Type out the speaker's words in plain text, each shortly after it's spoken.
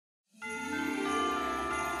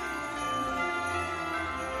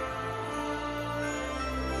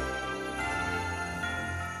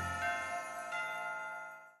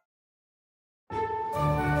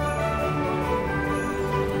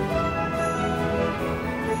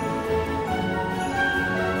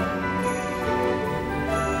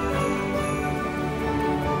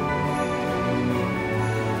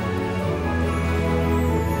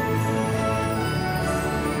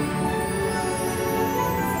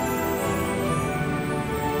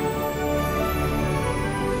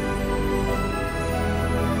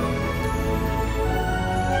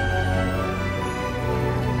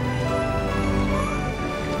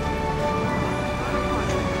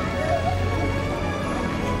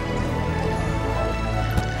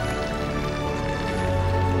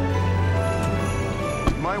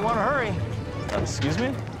might want to hurry. Excuse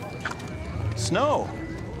me? Snow.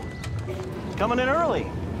 Coming in early.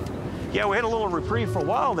 Yeah, we had a little reprieve for a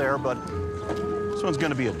while there, but this one's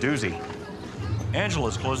gonna be a doozy.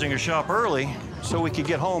 Angela's closing her shop early so we could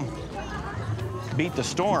get home, beat the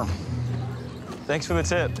storm. Thanks for the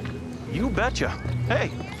tip. You betcha.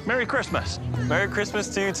 Hey, Merry Christmas. Merry Christmas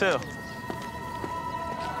to you, too.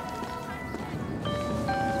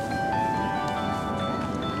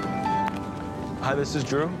 Hi, this is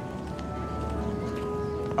Drew.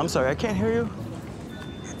 I'm sorry, I can't hear you.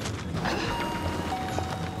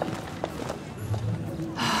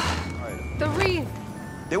 The wreath.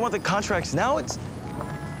 They want the contracts now? It's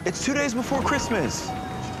 2 days before Christmas.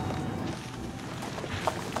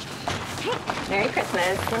 Merry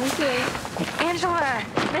Christmas. Thank you. Angela.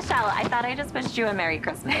 Michelle, I thought I just wished you a Merry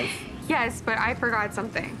Christmas. Yes, but I forgot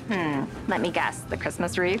something. Let me guess, the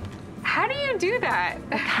Christmas wreath? How do you do that?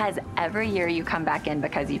 Because every year you come back in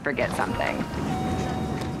because you forget something.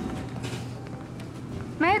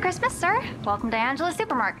 Merry Christmas, sir. Welcome to Angela's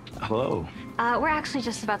Supermarket. Hello. We're actually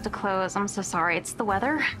just about to close. I'm so sorry. It's the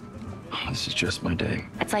weather. This is just my day.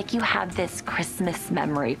 It's like you have this Christmas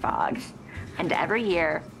memory fog. And every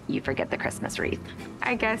year, you forget the Christmas wreath.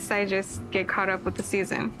 I guess I just get caught up with the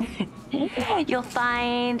season. You'll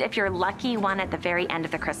find, if you're lucky, one at the very end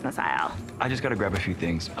of the Christmas aisle. I just gotta grab a few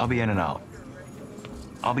things. I'll be in and out.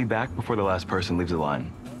 I'll be back before the last person leaves the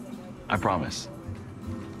line. I promise.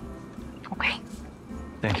 Okay.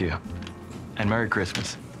 Thank you. And Merry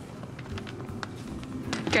Christmas.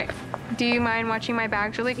 Okay. Do you mind watching my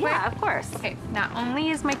bags really quick? Yeah, of course. Okay. Not only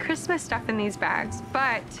is my Christmas stuff in these bags,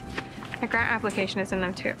 but my grant application is in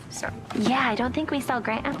them too. So. Yeah, I don't think we sell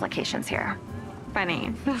grant applications here.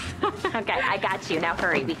 Funny. Okay, I got you. Now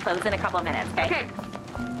hurry. We close in a couple of minutes, okay? Okay.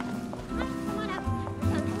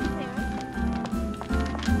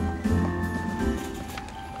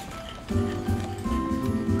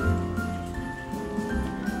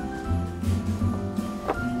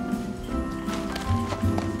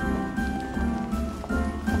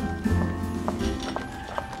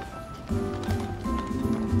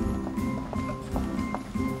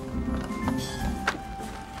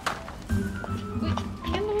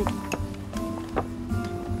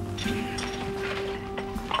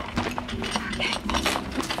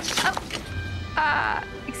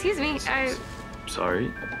 Excuse me,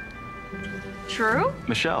 Sorry. Drew?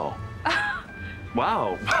 Michelle.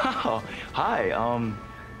 Wow. Wow. Hi.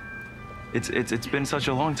 It's been such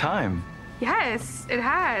a long time. Yes, it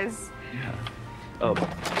has. Yeah. Oh,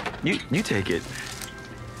 you take it.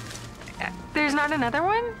 There's not another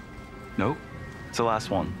one? Nope. It's the last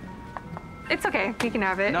one. It's okay, you can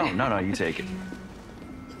have it. No, you take it.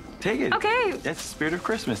 Take it. Okay. That's the spirit of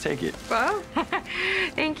Christmas. Take it. Well,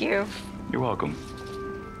 thank you. You're welcome.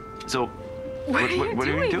 So, What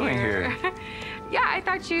are you doing here? Yeah, I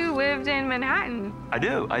thought you lived in Manhattan. I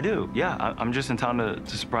do. Yeah, I'm just in town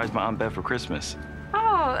to surprise my Aunt Bev for Christmas.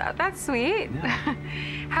 Oh, that's sweet. Yeah.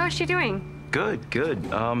 How is she doing? Good.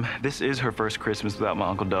 This is her first Christmas without my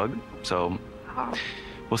Uncle Doug, so Oh,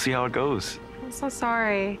 we'll see how it goes. I'm so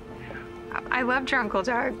sorry. I loved your Uncle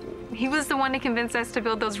Doug. He was the one to convince us to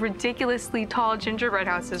build those ridiculously tall gingerbread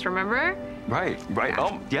houses, remember? Right.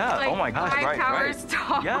 Oh, yeah. Like oh my gosh. 5 Right. towers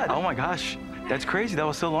tall. Yeah. Oh my gosh. That's crazy. That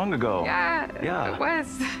was so long ago. Yeah. It was.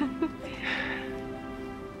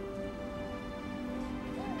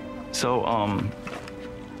 So,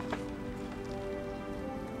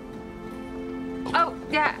 Oh,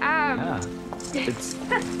 yeah. Yeah. It's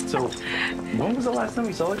so. When was the last time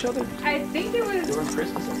we saw each other? I think it was. During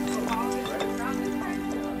Christmas.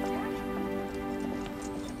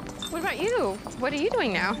 What about you? What are you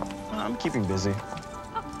doing now? I'm keeping busy.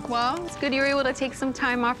 Well, it's good you were able to take some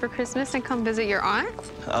time off for Christmas and come visit your aunt.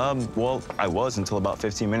 Well, I was until about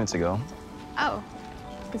 15 minutes ago. Oh,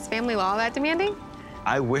 is family law that demanding?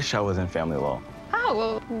 I wish I was in family law. Oh,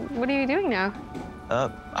 well, what are you doing now?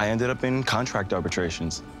 I ended up in contract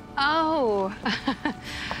arbitrations. Oh.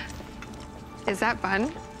 Is that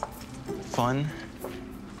fun? Fun?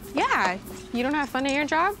 Yeah. You don't have fun at your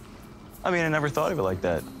job? I mean, I never thought of it like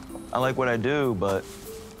that. I like what I do, but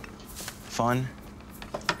fun?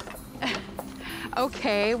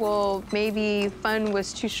 Okay, well, maybe fun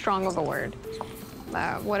was too strong of a word.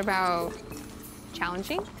 What about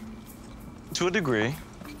challenging? To a degree.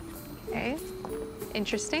 Okay.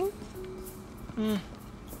 Interesting?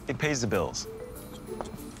 It pays the bills.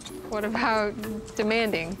 What about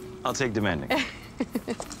demanding? I'll take demanding.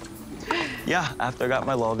 Yeah, after I got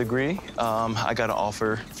my law degree, I got an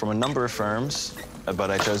offer from a number of firms,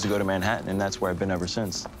 but I chose to go to Manhattan, and that's where I've been ever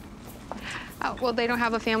since. Oh, well, they don't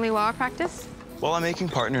have a family law practice? Well, I'm making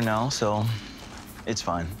partner now, so It's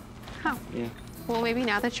fine. Oh. Yeah. Well, maybe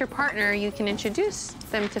now that you're partner, you can introduce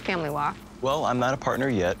them to family law. Well, I'm not a partner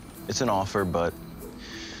yet. It's an offer, but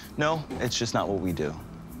no, it's just not what we do.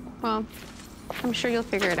 Well, I'm sure you'll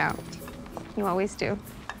figure it out. You always do.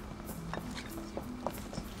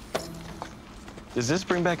 Does this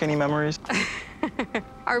bring back any memories?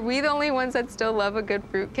 Are we the only ones that still love a good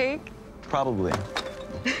fruitcake? Probably.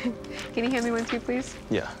 Can you hand me one too, please?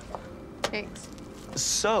 Yeah. Thanks.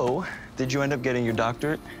 So, did you end up getting your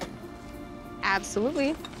doctorate?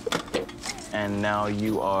 Absolutely. And now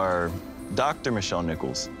you are Dr. Michelle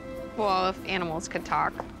Nichols. Well, if animals could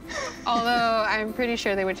talk. Although I'm pretty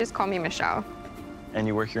sure they would just call me Michelle. And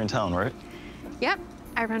you work here in town, right? Yep,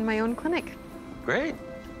 I run my own clinic. Great.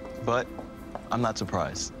 But I'm not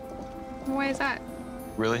surprised. Why is that?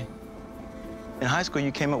 Really? In high school,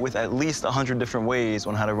 you came up with at least 100 different ways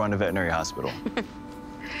on how to run a veterinary hospital.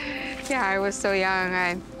 Yeah, I was so young,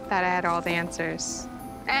 I thought I had all the answers.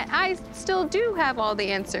 And I still do have all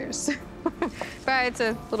the answers. But it's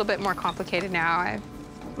a little bit more complicated now. I'm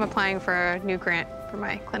applying for a new grant for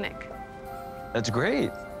my clinic. That's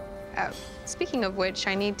great. Speaking of which,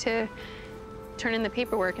 I need to turn in the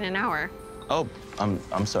paperwork in an hour. Oh,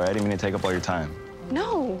 I'm sorry. I didn't mean to take up all your time.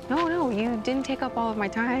 No, you didn't take up all of my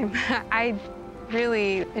time. I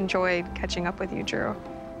really enjoyed catching up with you, Drew.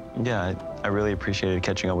 Yeah, I really appreciated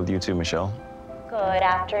catching up with you too, Michelle. Good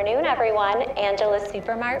afternoon, everyone. Angela's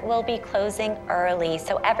Supermart will be closing early,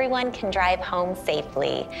 so everyone can drive home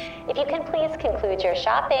safely. If you can please conclude your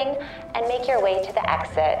shopping and make your way to the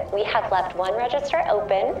exit. We have left one register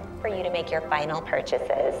open for you to make your final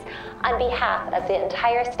purchases. On behalf of the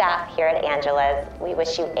entire staff here at Angela's, we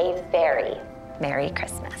wish you a very Merry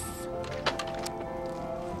Christmas.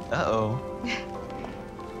 Uh-oh.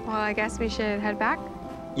 Well, I guess we should head back.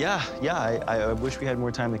 Yeah, I wish we had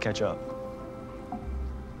more time to catch up.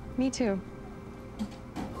 Me too.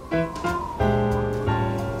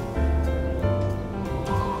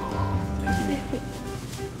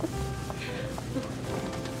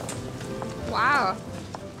 Wow,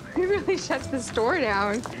 we really shut the store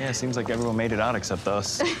down. Yeah, it seems like everyone made it out except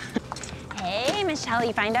us. Hey, Michelle,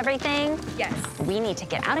 you find everything? Yes. We need to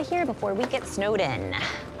get out of here before we get snowed in.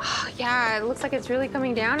 Yeah, it looks like it's really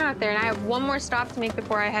coming down out there, and I have one more stop to make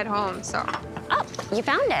before I head home, so. Oh, you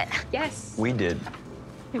found it. Yes. We did.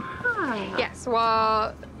 Yes,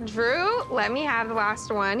 well, Drew let me have the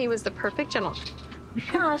last one. He was the perfect gentleman.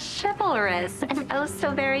 Oh, chivalrous and oh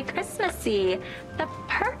so very Christmassy. The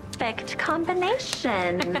perfect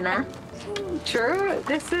combination. Drew,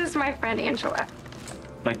 this is my friend Angela.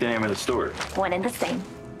 Like the name of the store. One and the same.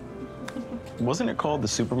 Wasn't it called the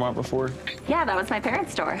Supermart before? Yeah, that was my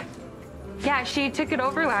parents' store. Yeah, she took it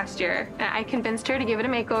over last year. And I convinced her to give it a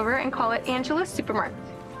makeover and call it Angela's Supermart.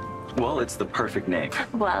 Well, it's the perfect name.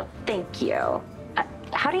 Well, thank you.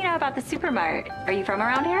 How do you know about the Supermart? Are you from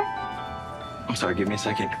around here? I'm sorry, give me a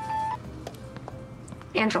second.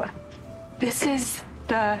 Angela, this is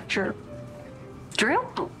the Drew.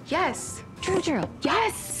 Drew? Yes. Drew.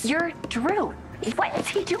 Yes. You're Drew. What is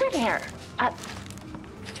he doing here? I'm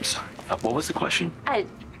sorry. What was the question?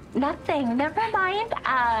 Nothing. Never mind.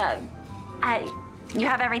 You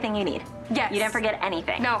have everything you need. Yes. You didn't forget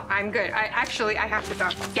anything. No, I'm good. I have to go.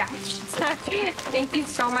 Yeah. Thank you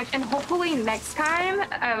so much. And hopefully next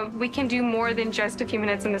time we can do more than just a few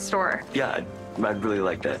minutes in the store. Yeah, I'd really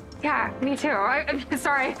like that. Yeah, me too. I'm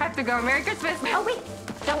sorry, I have to go. Merry Christmas. Oh, wait.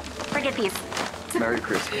 Don't forget these. Merry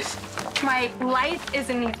Christmas. My life is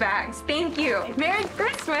in these bags. Thank you. Merry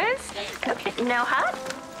Christmas. Okay, no hug?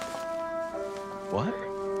 What?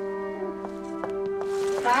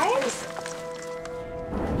 Guys?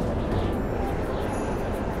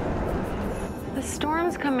 The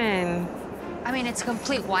storm's coming. I mean, it's a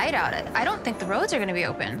complete whiteout. I don't think the roads are going to be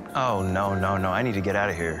open. Oh, no. I need to get out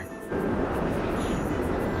of here.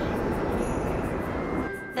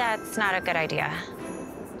 That's not a good idea.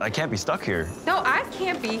 I can't be stuck here. No, I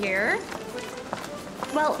can't be here.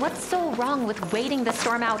 Well, what's so wrong with waiting the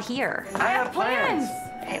storm out here? I have plans.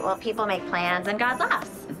 Okay, well, people make plans and God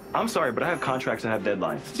laughs. I'm sorry, but I have contracts that have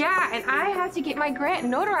deadlines. Yeah, and I have to get my grant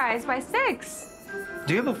notarized by 6.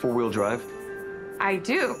 Do you have a four-wheel drive? I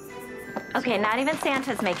do. Okay, not even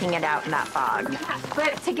Santa's making it out in that fog.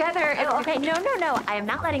 But together, Oh, okay, no. I am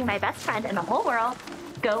not letting my best friend in the whole world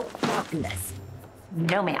go in this.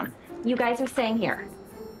 No, ma'am. You guys are staying here.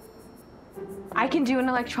 I can do an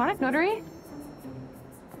electronic notary.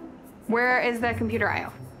 Where is the computer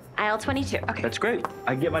aisle? Aisle 22. Okay. That's great.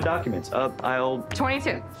 I can get my documents. I'll...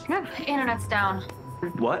 22. Yeah. Internet's down.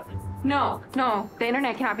 What? No, the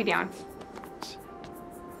internet cannot be down.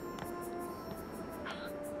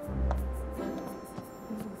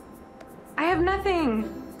 I have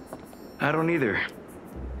nothing. I don't either.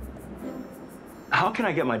 How can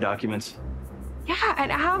I get my documents? Yeah,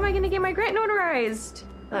 and how am I gonna get my grant notarized?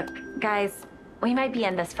 Look, guys, we might be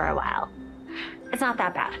in this for a while. It's not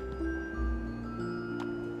that bad.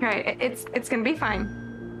 Right, it's gonna be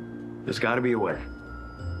fine. There's got to be a way.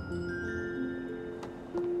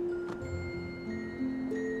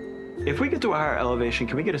 If we get to a higher elevation,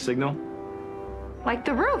 can we get a signal? Like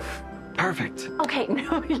the roof. Perfect. Okay,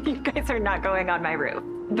 no, you guys are not going on my roof.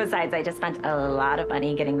 Besides, I just spent a lot of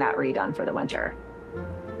money getting that redone for the winter.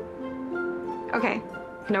 Okay,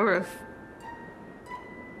 no roof.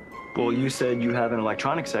 Well, you said you have an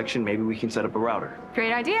electronics section. Maybe we can set up a router.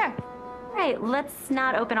 Great idea. All right, let's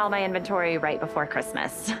not open all my inventory right before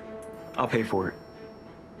Christmas. I'll pay for it.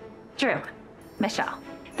 Drew, Michelle,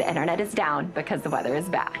 the internet is down because the weather is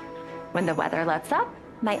bad. When the weather lets up,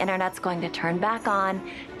 my internet's going to turn back on,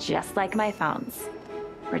 just like my phone's.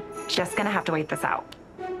 We're just gonna have to wait this out.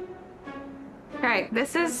 All right,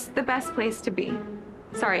 this is the best place to be.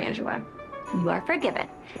 Sorry, Angela. You are forgiven.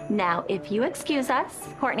 Now, if you excuse us,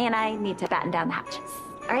 Courtney and I need to batten down the hatches.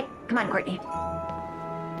 All right, come on, Courtney.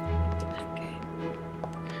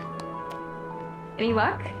 Any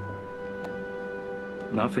luck?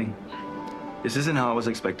 Nothing. This isn't how I was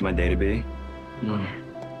expecting my day to be.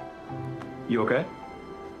 You okay?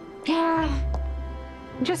 Yeah.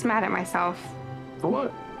 I'm just mad at myself. For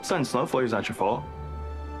what? Sudden snow flare's not your fault.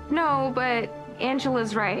 No, but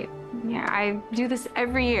Angela's right. Yeah, I do this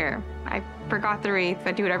every year. I forgot the wreath.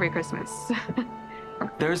 I do it every Christmas.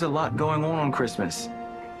 There's a lot going on Christmas.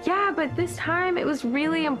 Yeah, but this time it was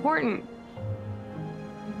really important.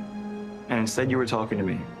 And instead you were talking to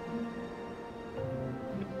me.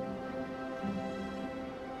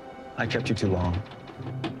 I kept you too long.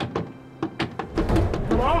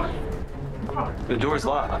 Hello? The door's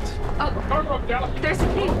locked. Oh, there's a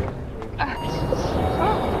key.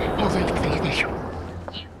 Oh, thank you.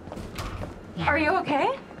 Are you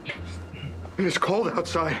okay? It's cold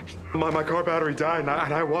outside. My car battery died, and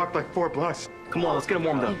I walked like 4 blocks. Come on, let's get him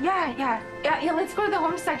warmed up. Yeah, let's go to the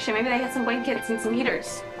home section. Maybe they have some blankets and some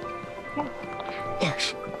heaters.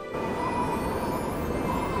 Thanks.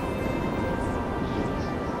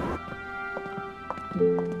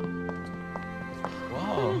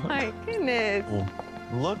 Whoa. My goodness.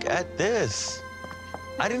 Look at this.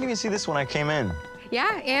 I didn't even see this when I came in.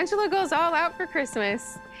 Yeah, Angela goes all out for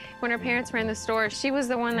Christmas. When her parents were in the store, she was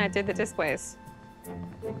the one that did the displays.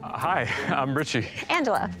 Hi, I'm Richie.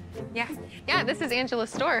 Angela. Yeah, this is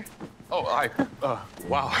Angela's store. Oh, hi.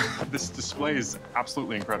 Wow, this display is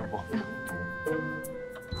absolutely incredible.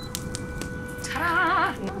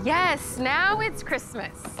 Ta-da! Yes, now it's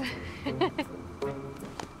Christmas.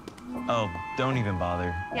 Oh, don't even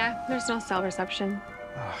bother. Yeah, there's no cell reception.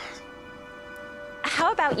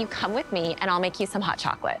 How about you come with me and I'll make you some hot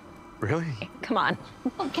chocolate? Really? Come on.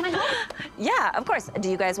 Oh, can I help? Yeah, of course. Do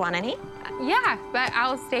you guys want any? Yeah, but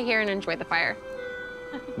I'll stay here and enjoy the fire.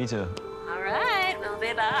 Me too. All right, we'll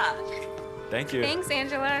be back. Thank you. Thanks,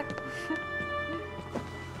 Angela.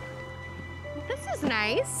 This is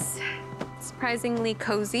nice. Surprisingly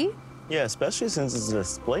cozy. Yeah, especially since it's a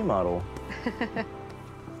display model.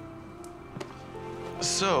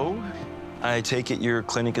 So, I take it your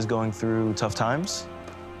clinic is going through tough times?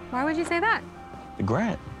 Why would you say that? The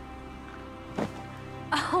grant.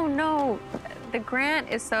 Oh, no. The grant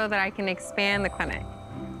is so that I can expand the clinic.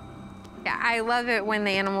 Yeah, I love it when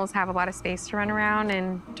the animals have a lot of space to run around,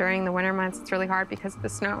 and during the winter months, it's really hard because of the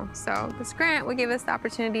snow. So this grant will give us the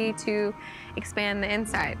opportunity to expand the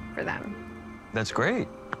inside for them. That's great.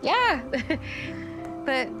 Yeah,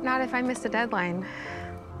 but not if I miss a deadline.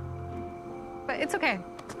 But it's okay.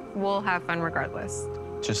 We'll have fun regardless.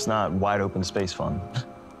 Just not wide open space fun.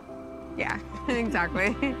 Yeah,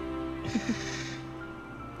 exactly.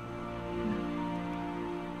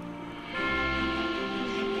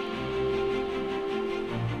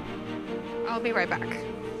 I'll be right back.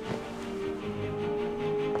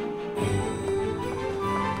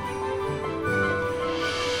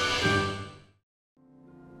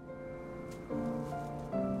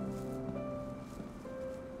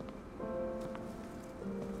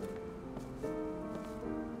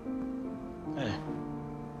 Hey.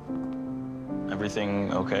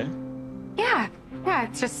 Everything okay? Yeah,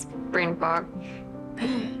 it's just brain fog.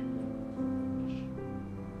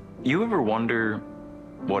 You ever wonder,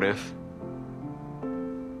 what if?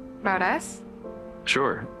 About us?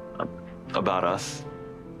 Sure. About us.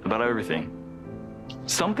 About everything.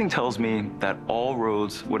 Something tells me that all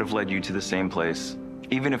roads would have led you to the same place,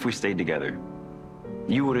 even if we stayed together.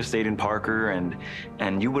 You would have stayed in Parker,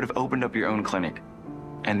 and you would have opened up your own clinic.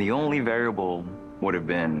 And the only variable would have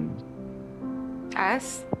been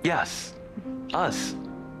Us? Yes, us.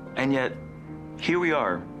 And yet, here we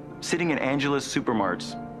are, sitting in Angela's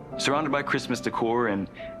supermarts, surrounded by Christmas decor and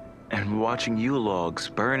watching Yule logs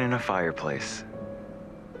burn in a fireplace.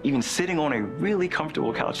 Even sitting on a really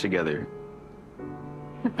comfortable couch together.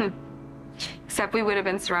 Except we would have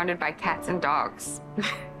been surrounded by cats and dogs.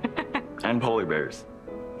 And polar bears.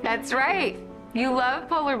 That's right. You love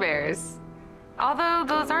polar bears. Although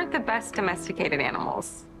those aren't the best domesticated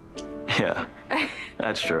animals. Yeah,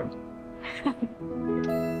 that's true.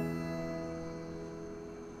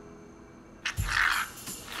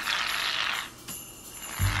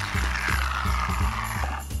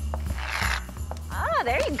 Ah,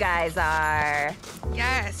 there you guys are.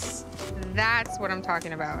 Yes, that's what I'm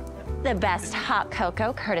talking about. The best hot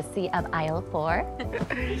cocoa courtesy of aisle 4.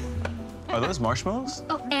 Are those marshmallows?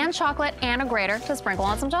 Oh, and chocolate and a grater to sprinkle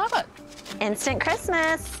on some chocolate. Instant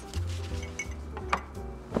Christmas.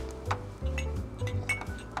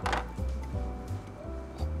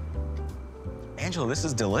 Angela, this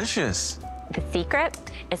is delicious. The secret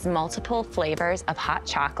is multiple flavors of hot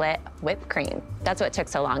chocolate whipped cream. That's what took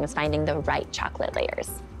so long, is finding the right chocolate layers.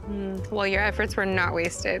 Well, your efforts were not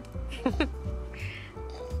wasted.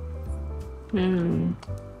 You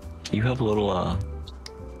have a little,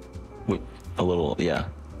 whipped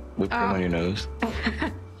cream on your nose.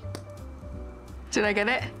 Did I get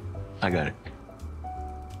it? I got it.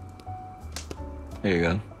 There you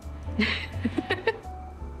go.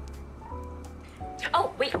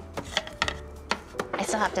 Oh, wait. I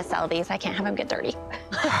still have to sell these. I can't have them get dirty.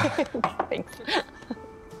 Thanks.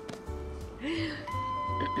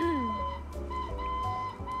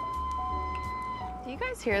 Do you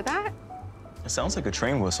guys hear that? It sounds like a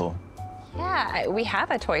train whistle. Yeah, we have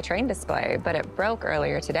a toy train display, but it broke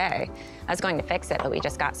earlier today. I was going to fix it, but we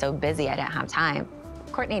just got so busy I didn't have time.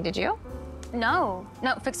 Courtney, did you? No,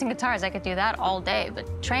 fixing guitars, I could do that all day,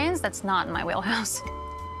 but trains, that's not in my wheelhouse.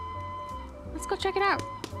 Let's go check it out.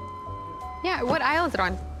 Yeah, what aisle is it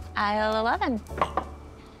on? Aisle 11.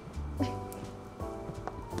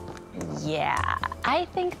 Yeah, I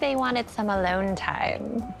think they wanted some alone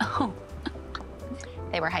time. Oh.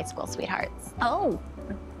 They were high school sweethearts. Oh.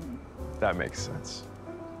 That makes sense.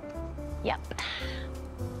 Yep.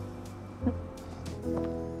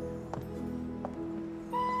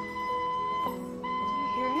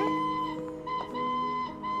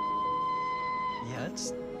 Yeah,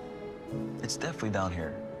 it's definitely down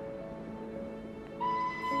here.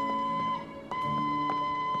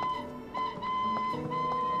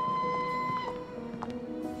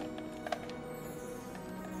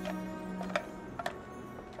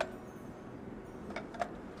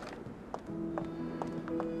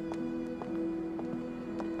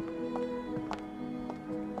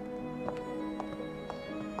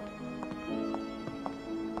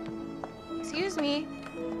 Excuse me.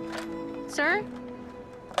 Sir?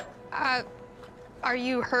 Are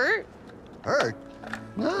you hurt? Hurt?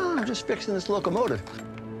 No, I'm just fixing this locomotive.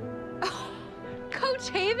 Coach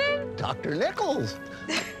Haven? Dr. Nichols,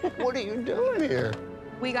 what are you doing here?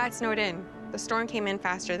 We got snowed in. The storm came in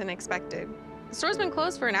faster than expected. The store's been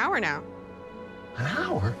closed for an hour now. An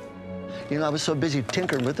hour? You know, I was so busy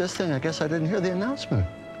tinkering with this thing, I guess I didn't hear the announcement.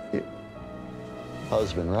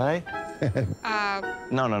 Husband, right?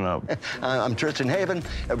 No. I'm Tristan Haven.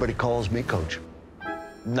 Everybody calls me Coach.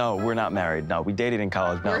 No, we're not married. No, we dated in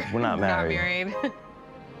college. No, we're not married. Not married.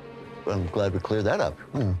 Well, I'm glad we cleared that up.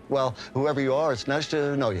 Well, whoever you are, it's nice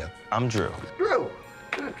to know you. I'm Drew. Drew!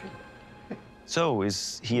 So,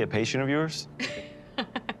 is he a patient of yours?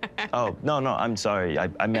 Oh, no, I'm sorry.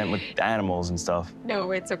 I meant with animals and stuff.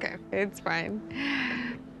 No, it's okay. It's fine.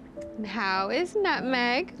 How is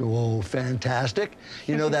Nutmeg? Oh, fantastic.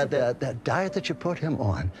 You know, that diet that you put him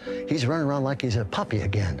on, he's running around like he's a puppy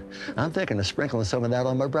again. I'm thinking of sprinkling some of that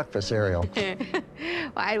on my breakfast cereal.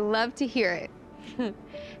 Well, I love to hear it.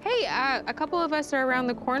 Hey, a couple of us are around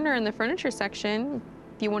the corner in the furniture section.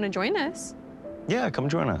 Do you want to join us? Yeah, come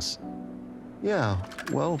join us. Yeah,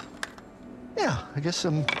 well, yeah, I guess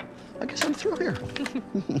I'm through here.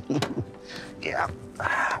 Yeah.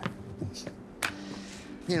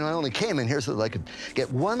 You know, I only came in here so that I could get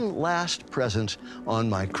one last present on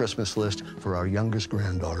my Christmas list for our youngest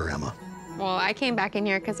granddaughter, Emma. Well, I came back in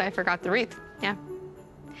here because I forgot the wreath. Yeah.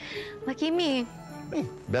 Lucky me.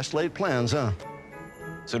 Best laid plans, huh?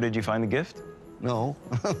 So did you find the gift? No.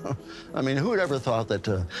 I mean, who'd ever thought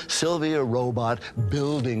that Sylvia Robot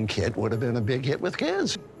building kit would have been a big hit with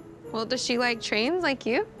kids? Well, does she like trains like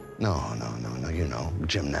you? No, you know,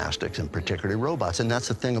 gymnastics and particularly robots. And that's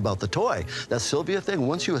the thing about the toy. That Sylvia thing,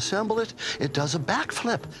 once you assemble it, it does a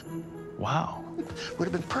backflip. Wow. Would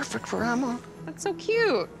have been perfect for Emma. That's so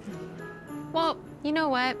cute. Well, you know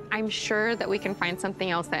what? I'm sure that we can find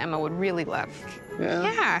something else that Emma would really love. Yeah?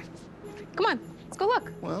 Yeah. Come on, let's go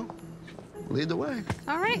look. Well, lead the way.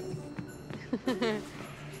 All right.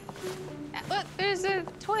 Look, there's a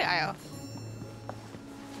toy aisle.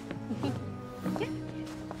 Yeah.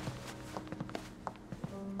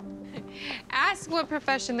 Ask what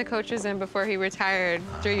profession the coach was in before he retired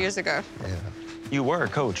 3 years ago. Yeah. You were a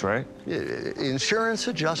coach, right? Insurance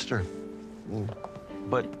adjuster.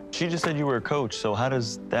 But she just said you were a coach, so how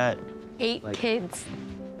does that... 8 kids.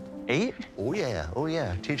 8? Oh, yeah. Oh,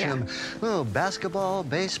 yeah. Teaching Yeah. them basketball,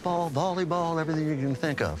 baseball, volleyball, everything you can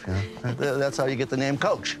think of. You know? That's how you get the name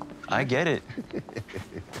coach. I get it.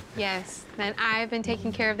 Yes, and I've been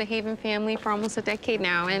taking care of the Haven family for almost a decade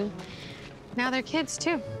now, and now they're kids,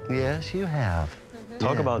 too. Yes, you have.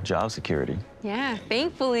 Talk Yeah. about job security. Yeah,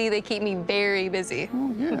 thankfully, they keep me very busy.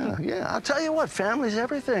 Oh, yeah, yeah. I'll tell you what, family's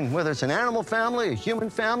everything. Whether it's an animal family, a human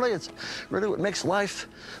family, it's really what makes life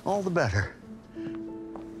all the better.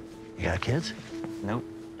 You got kids? Nope.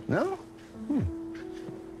 No?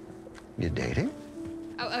 You dating?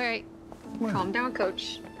 Oh, all right. Calm down,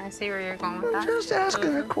 Coach. I see where you're going with I'm that. just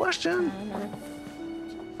asking a question.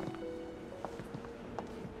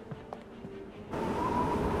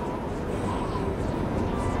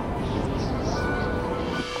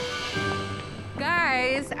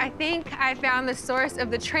 Guys, I think I found the source of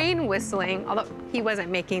the train whistling, although he wasn't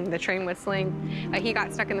making the train whistling. He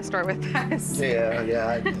got stuck in the store with us. Yeah, yeah,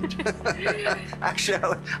 I did.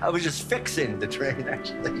 Actually, I was just fixing the train,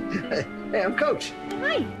 actually. Hey, I'm Coach.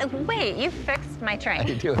 Hi. Wait, you fixed my How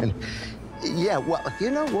you train. doing? Yeah, well, you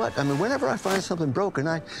know what? I mean, whenever I find something broken,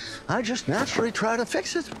 I just naturally try to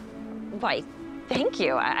fix it. Why, thank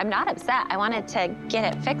you. I'm not upset. I wanted to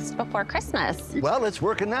get it fixed before Christmas. Well, it's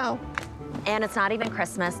working now. And it's not even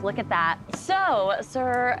Christmas. Look at that. So,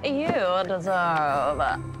 sir, you deserve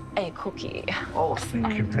a cookie. Oh,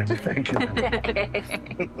 thank you, thank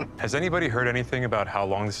you. Has anybody heard anything about how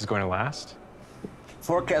long this is going to last?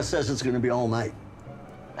 Forecast says it's going to be all night.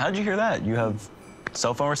 How'd you hear that? You have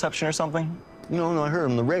cell phone reception or something? No, I heard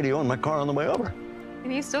him on the radio in my car on the way over.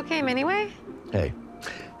 And you still came anyway? Hey,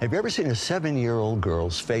 have you ever seen a 7-year-old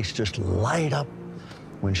girl's face just light up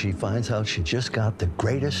when she finds out she just got the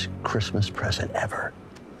greatest Christmas present ever?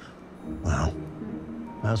 Well,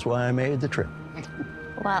 that's why I made the trip.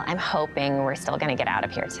 Well, I'm hoping we're still gonna get out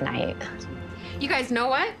of here tonight. You guys know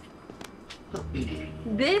what?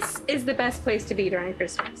 This is the best place to be during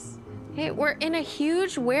Christmas. Hey, we're in a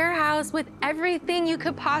huge warehouse with everything you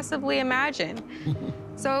could possibly imagine.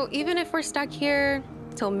 So even if we're stuck here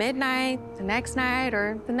till midnight, the next night,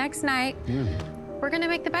 or the next night, we're gonna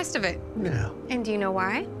make the best of it. Yeah. And do you know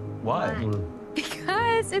why? Why?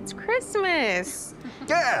 Because it's Christmas.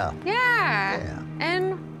 Yeah. Yeah. Yeah.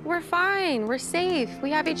 And we're fine, we're safe,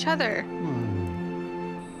 we have each other.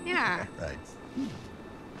 Yeah. Right.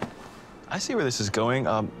 I see where this is going.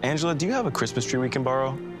 Angela, do you have a Christmas tree we can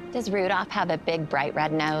borrow? Does Rudolph have a big, bright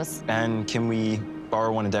red nose? And can we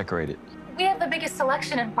borrow one and decorate it? We have the biggest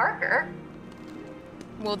selection in Parker.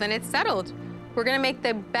 Well, then it's settled. We're gonna make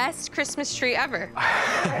the best Christmas tree ever.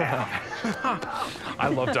 I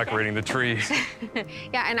love decorating the tree.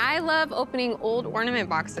 Yeah, and I love opening old ornament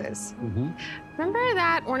boxes. Remember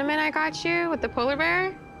that ornament I got you with the polar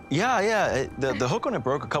bear? Yeah. The hook on it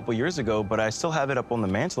broke a couple years ago, but I still have it up on the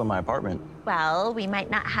mantle in my apartment. Well, we might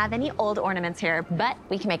not have any old ornaments here, but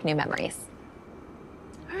we can make new memories.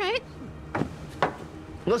 All right.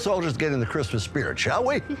 Let's all just get in the Christmas spirit, shall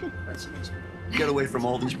we? Let's get away from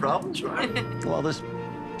all these problems, right? While this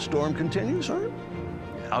storm continues, right?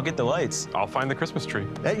 I'll get the lights. I'll find the Christmas tree.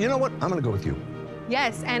 Hey, you know what? I'm gonna go with you.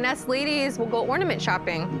 Yes, and us ladies will go ornament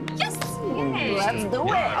shopping. Yes! Yay! Let's do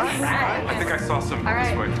it. I think I saw some All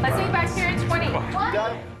this right, way. let's meet back here in 20.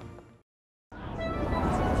 Got it.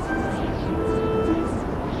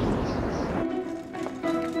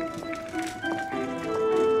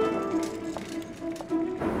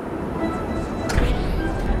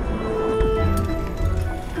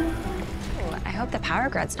 I hope the power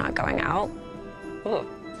grid's not going out. Ooh.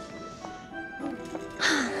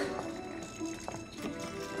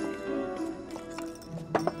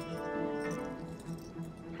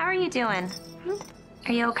 How are you doing?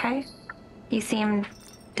 Are you okay? You seem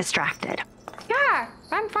distracted. Yeah,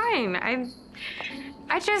 I'm fine.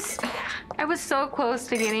 I was so close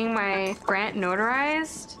to getting my grant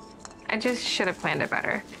notarized. I just should have planned it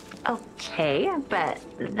better. Okay, but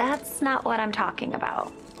that's not what I'm talking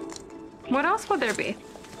about. What else would there be?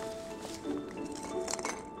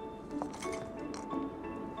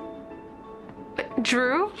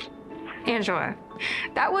 Drew? Angela,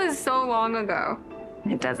 that was so long ago.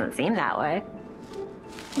 It doesn't seem that way.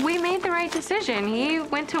 we made the right decision. He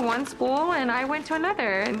went to one school and I went to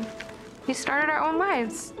another, and we started our own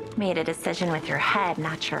lives. Made a decision with your head,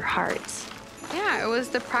 not your heart. Yeah, it was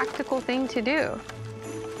the practical thing to do.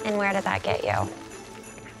 And where did that get you?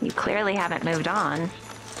 You clearly haven't moved on.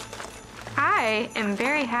 I am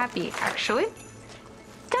very happy, actually.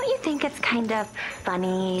 Don't you think it's kind of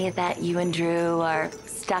funny that you and Drew are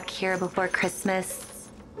stuck here before Christmas?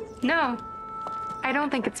 No, I don't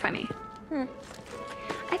think it's funny.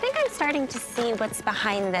 I think I'm starting to see what's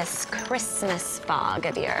behind this Christmas fog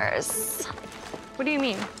of yours. What do you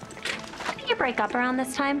mean? Did you break up around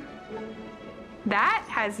this time? That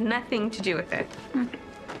has nothing to do with it.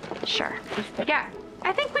 Sure. Yeah,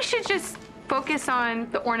 I think we should just focus on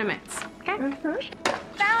the ornaments, okay?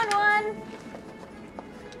 Found one.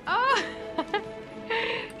 Oh,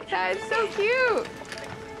 that's so cute.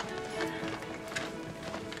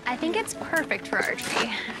 I think it's perfect for our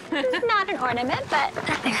tree. Not an ornament, but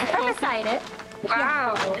I beside it.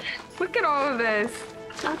 Wow, look at all of this.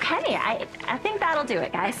 Okay, I think that'll do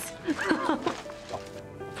it, guys.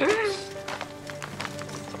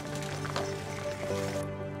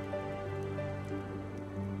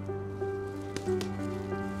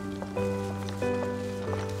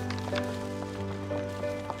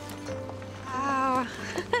 Wow,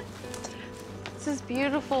 this is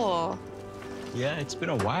beautiful. Yeah, it's been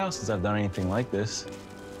a while since I've done anything like this.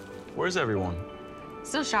 Where's everyone?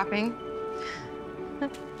 Still shopping.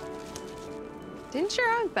 Didn't your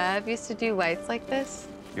Aunt Bev used to do lights like this?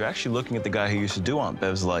 You're actually looking at the guy who used to do Aunt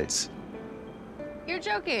Bev's lights. You're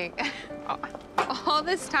joking. All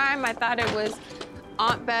this time, I thought it was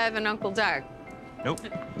Aunt Bev and Uncle Doug. Nope,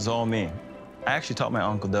 it was all me. I actually taught my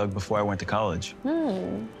Uncle Doug before I went to college.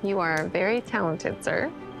 You are very talented, sir.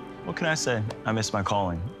 What can I say? I miss my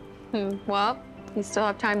calling. Well, you still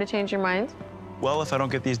have time to change your mind. Well, if I don't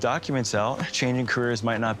get these documents out, changing careers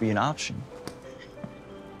might not be an option.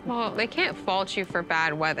 Well, they can't fault you for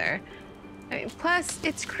bad weather. I mean, plus,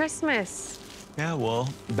 it's Christmas. Yeah, well,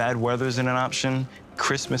 bad weather isn't an option,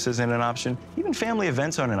 Christmas isn't an option, even family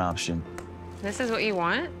events aren't an option. This is what you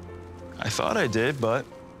want? I thought I did, but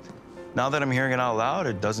now that I'm hearing it out loud,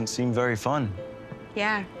 it doesn't seem very fun.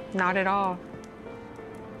 Yeah, not at all.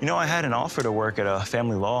 You know, I had an offer to work at a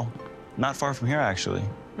family law, not far from here, actually.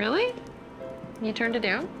 Really? You turned it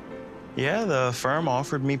down? Yeah, the firm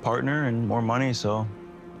offered me partner and more money, so.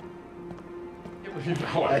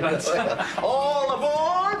 All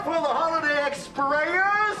aboard for the Holiday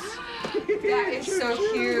Express! That is so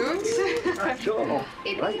cute. Sure.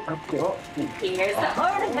 Right up there. Here's the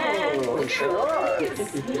ornament. Oh, sure.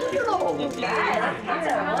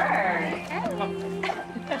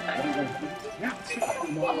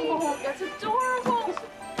 Oh, that's adorable.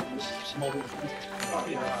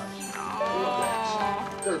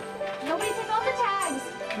 Nobody take off the tags.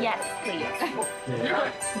 Yes, please.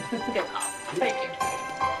 Good call. Thank you.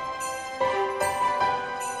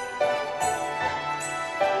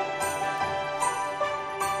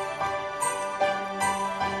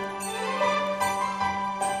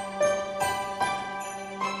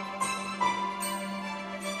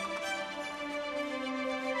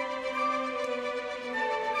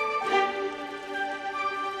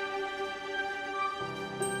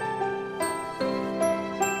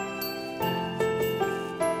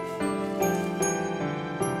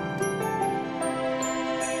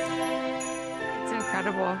 It's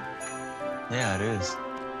incredible. Yeah, it is.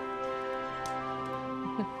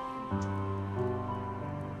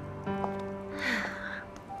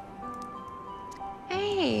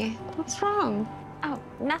 Hey, what's wrong? Oh,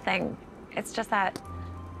 nothing. It's just that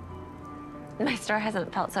my store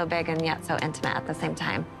hasn't felt so big and yet so intimate at the same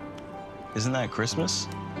time. Isn't that Christmas?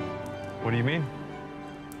 What do you mean?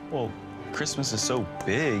 Well, Christmas is so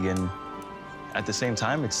big, and at the same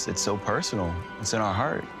time, it's so personal. It's in our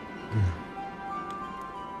heart.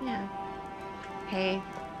 Yeah. Hey,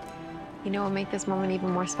 you know what will make this moment even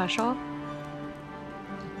more special?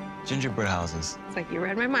 Gingerbread houses. It's like you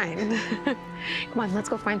read my mind. Come on, let's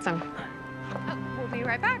go find some. Oh, we'll be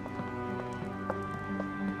right back.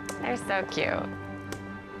 They're so cute.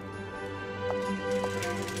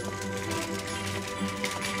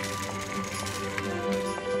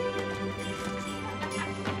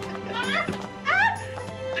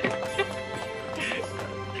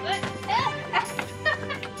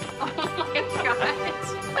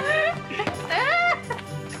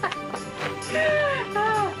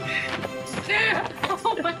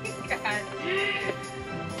 Oh my God.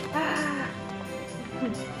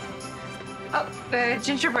 Oh, the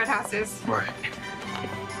gingerbread houses. Right.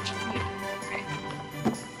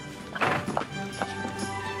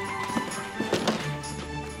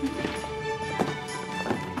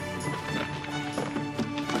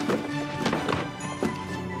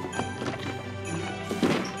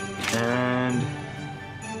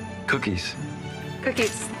 Cookies.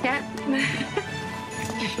 Cookies. Yeah.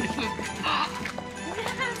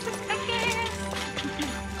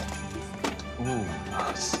 Ooh,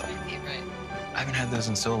 nice. I haven't had those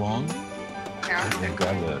in so long. Yeah,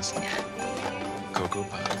 grab those. Cocoa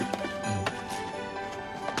pie.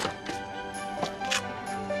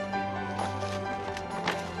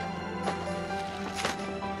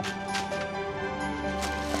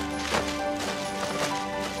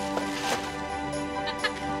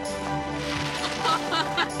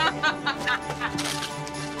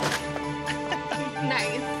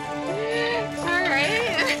 Nice. All right.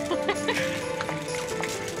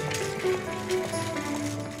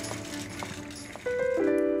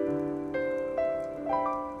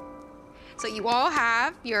 So you all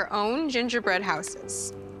have your own gingerbread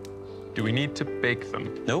houses. Do we need to bake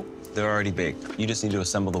them? Nope, they're already baked. You just need to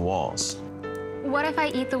assemble the walls. What if I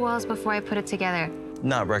eat the walls before I put it together?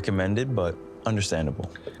 Not recommended, but understandable.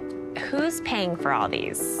 Who's paying for all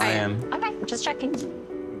these? I am. Okay, just checking.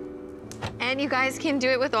 And you guys can do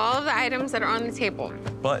it with all of the items that are on the table.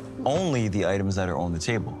 But only the items that are on the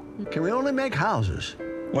table. Can we only make houses?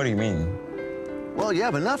 What do you mean? Well, you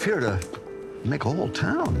have enough here to make a whole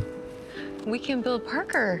town. We can build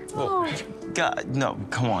Parker. Well, God, no,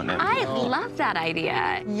 come on. I love that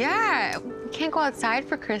idea. Yeah, we can't go outside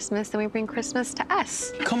for Christmas, then we bring Christmas to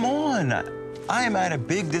us. Come on. I am at a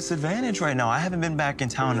big disadvantage right now. I haven't been back in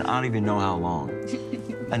town in I don't even know how long.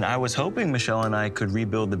 And I was hoping Michelle and I could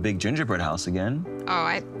rebuild the big gingerbread house again. Oh,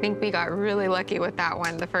 I think we got really lucky with that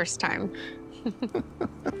one the first time.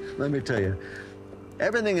 Let me tell you,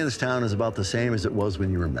 everything in this town is about the same as it was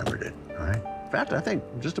when you remembered it, all right? In fact, I think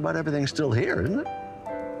just about everything's still here, isn't it?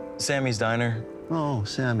 Sammy's Diner. Oh,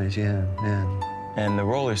 Sammy's, yeah. And the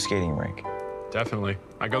roller skating rink. Definitely.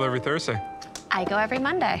 I go there every Thursday. I go every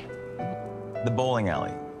Monday. The bowling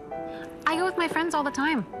alley. I go with my friends all the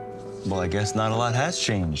time. Well, I guess not a lot has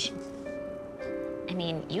changed. I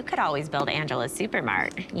mean, you could always build Angela's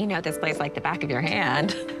Supermart. You know this place like the back of your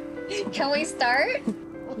hand. Can we start?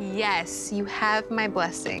 Yes, you have my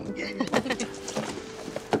blessing.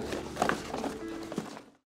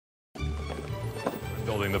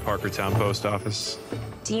 Building the Parkertown post office.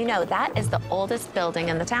 Do you know that is the oldest building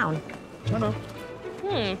in the town? I know.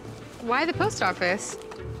 Why the post office?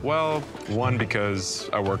 Well, one, because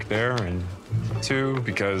I work there, and two,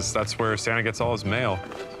 because that's where Santa gets all his mail.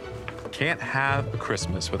 Can't have a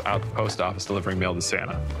Christmas without the post office delivering mail to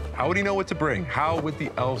Santa. How would he know what to bring? How would the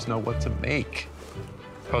elves know what to make?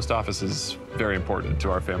 Post office is very important to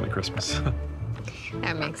our family Christmas.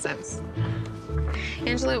 That makes sense.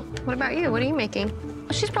 Angela, what about you? What are you making?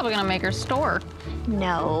 She's probably gonna make her store.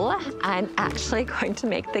 No, I'm actually going to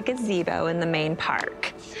make the gazebo in the main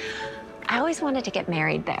park. I always wanted to get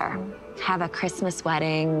married there, have a Christmas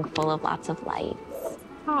wedding full of lots of lights.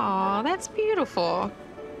 Aw, that's beautiful.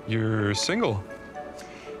 You're single.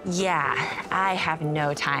 Yeah, I have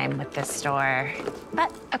no time with this store,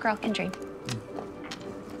 but a girl can dream.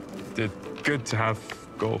 It's good to have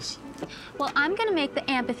goals. Well, I'm gonna make the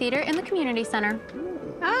amphitheater in the community center.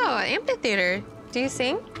 Oh, amphitheater. Do you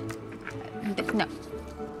sing? No.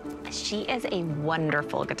 She is a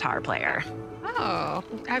wonderful guitar player. Oh,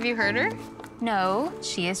 have you heard her? No,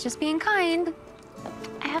 she is just being kind.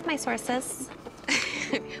 I have my sources.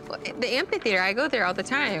 Well, the amphitheater, I go there all the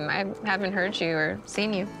time. I haven't heard you or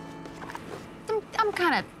seen you. I'm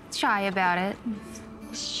kind of shy about it.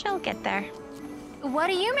 She'll get there.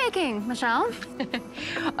 What are you making, Michelle?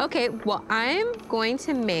 Okay, well, I'm going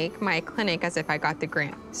to make my clinic as if I got the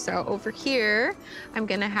grant. So over here, I'm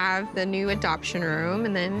gonna have the new adoption room,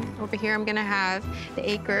 and then over here, I'm gonna have the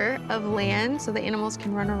acre of land so the animals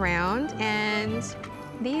can run around. And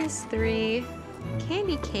these 3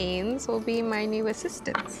 candy canes will be my new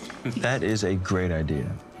assistants. That is a great idea.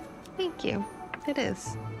 Thank you. It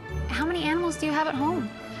is. How many animals do you have at home?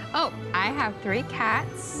 Oh, I have 3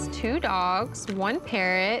 cats, 2 dogs, 1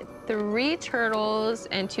 parrot, 3 turtles,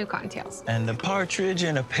 and 2 cottontails. And a partridge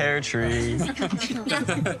in a pear tree.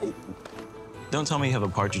 Don't tell me you have a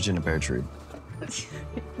partridge in a pear tree.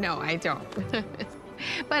 No, I don't.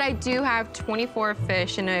 But I do have 24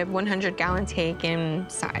 fish in a 100-gallon tank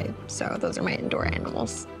inside. So those are my indoor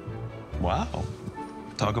animals. Wow.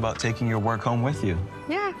 Talk about taking your work home with you.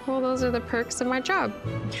 Yeah, well, those are the perks of my job.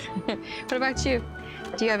 What about you?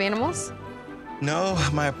 Do you have animals? No,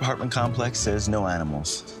 my apartment complex says no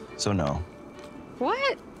animals, so no.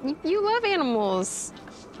 What? You love animals.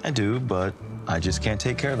 I do, but I just can't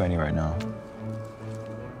take care of any right now.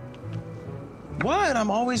 What?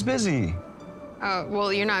 I'm always busy.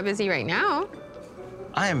 Well, you're not busy right now.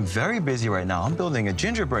 I am very busy right now. I'm building a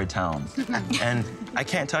gingerbread town. And I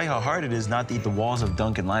can't tell you how hard it is not to eat the walls of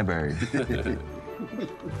Duncan Library. The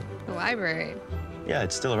library. Yeah,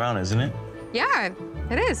 it's still around, isn't it? Yeah,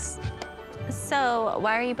 it is. So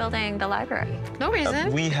why are you building the library? No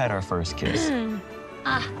reason. We had our first kiss. Knew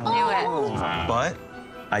it. But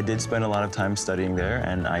I did spend a lot of time studying there,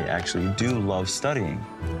 and I actually do love studying.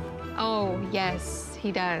 Oh, yes,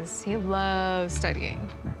 he does. He loves studying.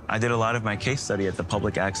 I did a lot of my case study at the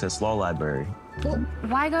Public Access Law Library. Well,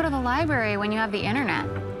 why go to the library when you have the internet?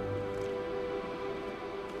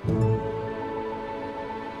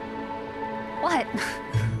 What?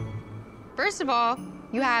 First of all,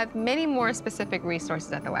 you have many more specific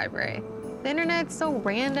resources at the library. The internet's so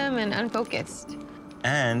random and unfocused.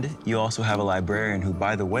 And you also have a librarian who,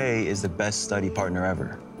 by the way, is the best study partner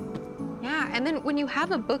ever. Yeah, and then when you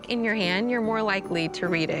have a book in your hand, you're more likely to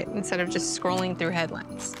read it instead of just scrolling through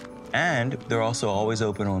headlines. And they're also always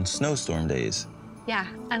open on snowstorm days. Yeah,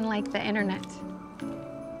 unlike the internet.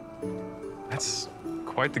 That's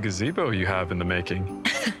quite the gazebo you have in the making.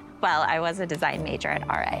 Well, I was a design major at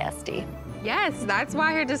RISD. Yes, that's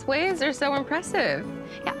why her displays are so impressive.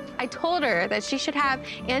 Yeah, I told her that she should have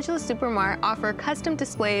Angela Supermart offer custom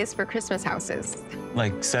displays for Christmas houses.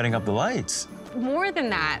 Like setting up the lights. More than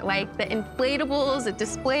that, like the inflatables, the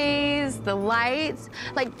displays, the lights,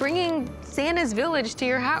 like bringing Santa's village to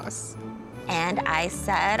your house. And I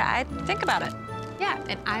said I'd think about it. Yeah,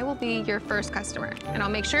 and I will be your first customer. And I'll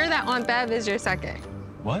make sure that Aunt Bev is your second.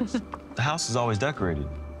 What? The house is always decorated.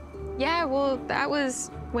 Yeah, well, that was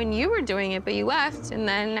when you were doing it, but you left. And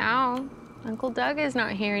then now Uncle Doug is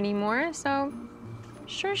not here anymore, so I'm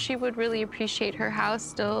sure she would really appreciate her house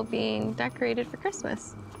still being decorated for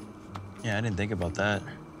Christmas. Yeah, I didn't think about that.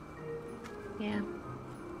 Yeah.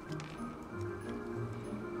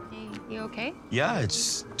 Hey, you okay? Yeah,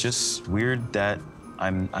 it's just weird that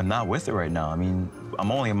I'm not with her right now. I mean,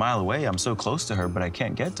 I'm only a mile away. I'm so close to her, but I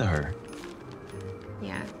can't get to her.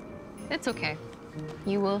 Yeah, it's okay.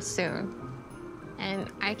 You will soon.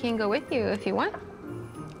 And I can go with you if you want.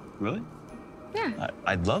 Really? Yeah.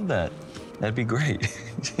 I'd love that. That'd be great.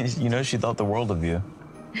 You know, she thought the world of you.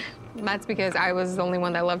 That's because I was the only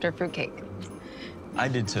one that loved her fruitcake. I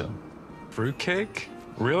did too. Fruitcake?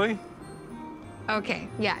 Really? Okay,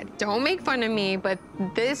 yeah, don't make fun of me, but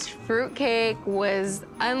this fruitcake was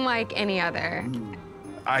unlike any other.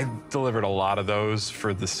 I delivered a lot of those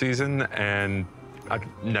for the season, and I've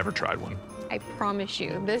never tried one. I promise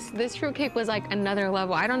you, this fruitcake was like another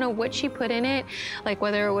level. I don't know what she put in it, like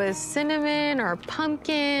whether it was cinnamon or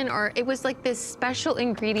pumpkin, or it was like this special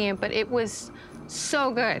ingredient, but it was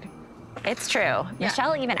so good. It's true. Yeah.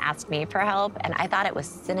 Michelle even asked me for help, and I thought it was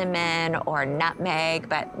cinnamon or nutmeg,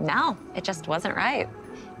 but no, it just wasn't right.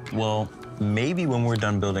 Well, maybe when we're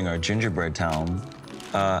done building our gingerbread town,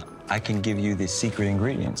 I can give you the secret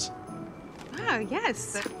ingredients. Wow,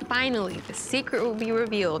 yes. Finally, the secret will be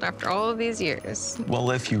revealed after all of these years.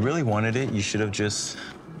 Well, if you really wanted it, you should have just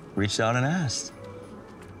reached out and asked.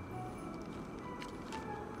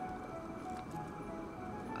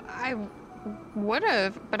 I would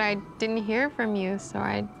have, but I didn't hear from you, so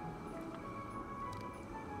I...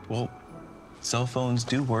 Well, cell phones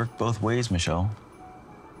do work both ways, Michelle.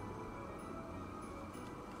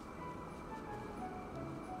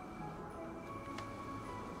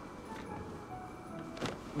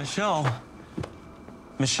 Michelle,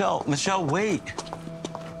 wait.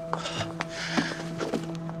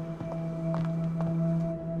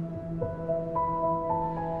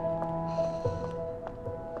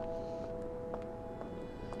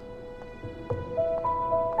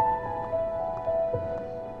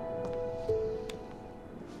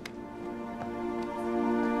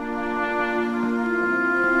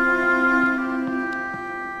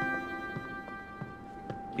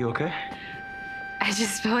 You okay? I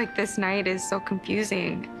just feel like this night is so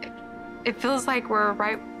confusing. It feels like we're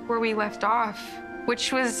right where we left off,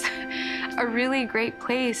 which was a really great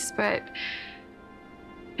place, but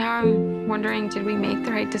now I'm wondering, did we make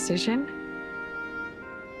the right decision?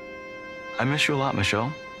 I miss you a lot,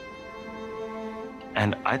 Michelle.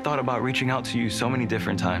 And I thought about reaching out to you so many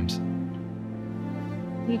different times.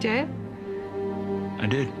 You did? I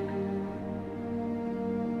did.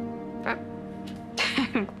 But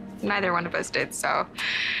neither one of us did, so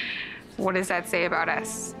what does that say about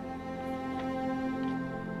us?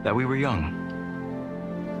 That we were young,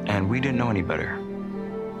 and we didn't know any better.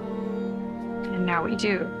 And now we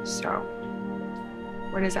do, so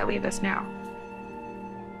where does that leave us now?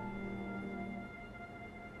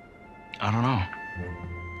 I don't know.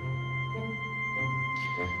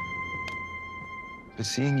 But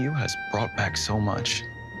seeing you has brought back so much.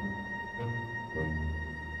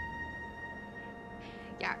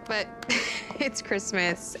 but it's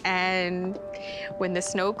Christmas, and when the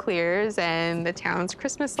snow clears and the town's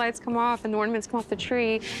Christmas lights come off and the ornaments come off the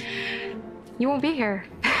tree, you won't be here.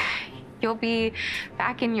 You'll be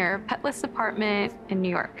back in your petless apartment in New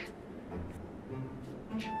York.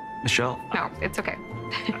 Michelle? No, it's okay.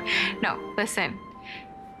 No, listen.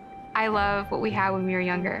 I love what we had when we were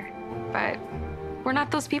younger, but we're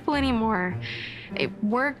not those people anymore.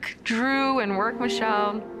 Work Drew and work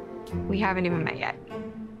Michelle, we haven't even met yet.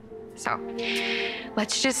 So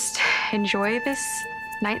let's just enjoy this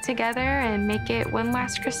night together and make it one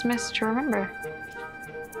last Christmas to remember.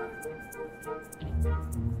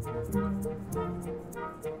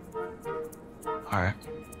 All right.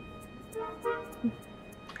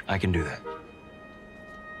 I can do that.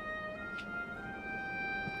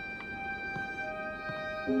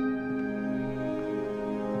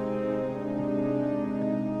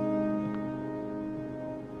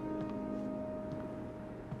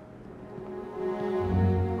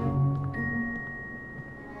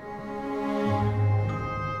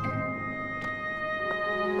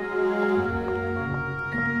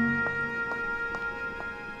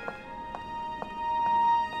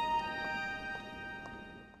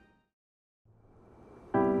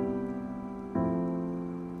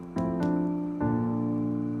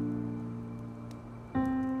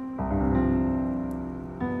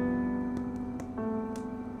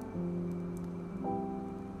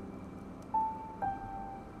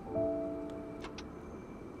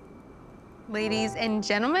 Ladies and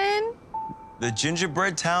gentlemen. The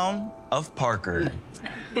gingerbread town of Parker.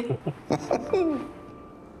 Wait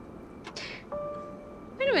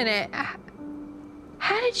a minute.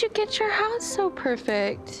 How did you get your house so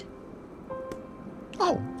perfect?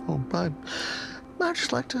 Oh, I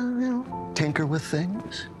just like to, tinker with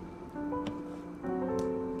things.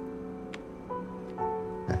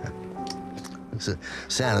 It's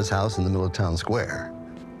Santa's house in the middle of town square.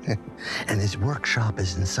 And his workshop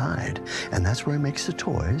is inside. And that's where he makes the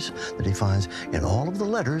toys that he finds in all of the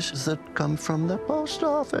letters that come from the post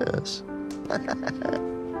office. Yeah.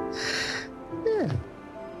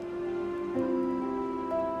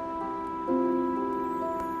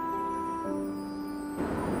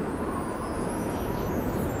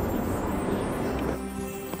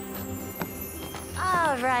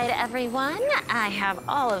 All right, everyone. I have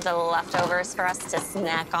all of the leftovers for us to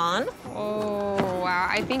snack on. Oh, wow.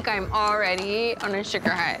 I think I'm already on a sugar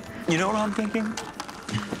high. You know what I'm thinking?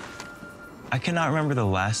 I cannot remember the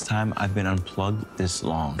last time I've been unplugged this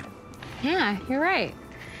long. Yeah, you're right.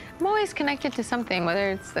 I'm always connected to something,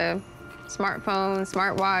 whether it's the smartphone,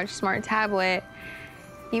 smartwatch, smart tablet.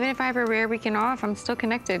 Even if I have a rare weekend off, I'm still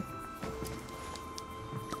connected.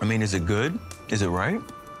 I mean, is it good? Is it right?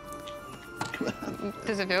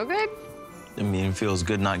 Does it feel good? I mean, it feels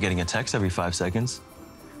good not getting a text every 5 seconds.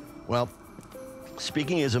 Well,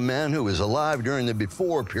 speaking as a man who was alive during the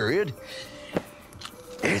before period,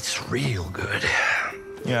 it's real good.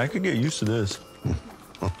 Yeah, I could get used to this.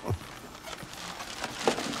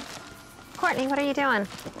 Courtney, what are you doing?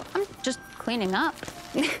 I'm just cleaning up.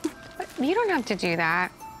 You don't have to do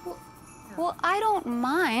that. Well, I don't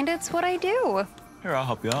mind. It's what I do. Here, I'll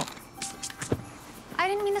help you out. I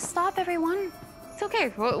didn't mean to stop everyone. It's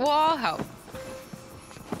okay. We'll all help.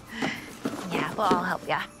 Yeah, we'll all help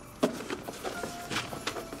ya.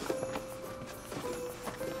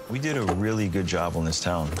 We did a really good job on this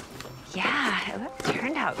town. Yeah, it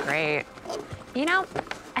turned out great. You know,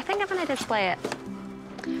 I think I'm gonna display it.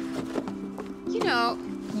 You know,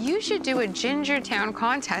 you should do a Ginger Town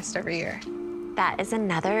contest every year. That is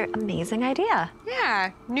another amazing idea.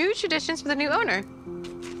 Yeah, new traditions for the new owner.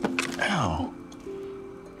 Ow.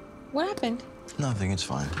 What happened? Nothing, it's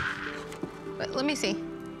fine. Let me see.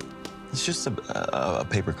 It's just a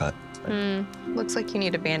paper cut. Looks like you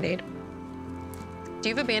need a Band-Aid. Do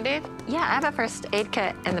you have a Band-Aid? Yeah, I have a first aid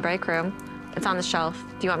kit in the break room. It's on the shelf.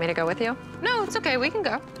 Do you want me to go with you? No, it's okay. We can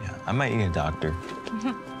go. Yeah, I might need a doctor.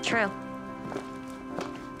 True.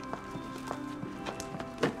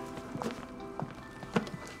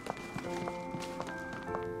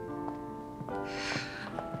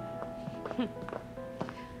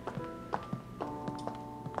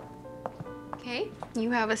 Okay,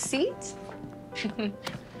 you have a seat. Okay.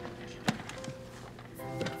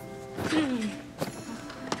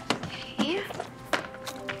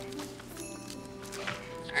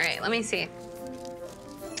 All right, let me see.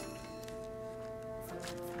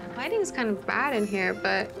 Lighting's kind of bad in here,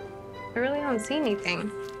 but I really don't see anything.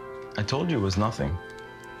 I told you it was nothing.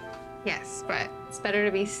 Yes, but it's better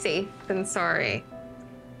to be safe than sorry.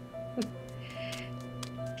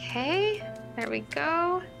 Okay, there we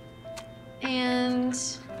go. And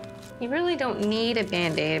You really don't need a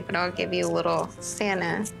Band-Aid, but I'll give you a little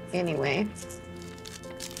Santa anyway.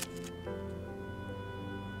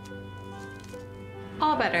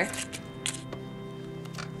 All better.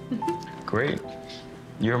 Great.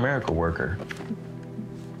 You're a miracle worker.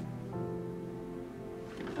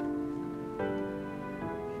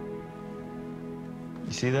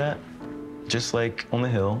 You see that? Just like on the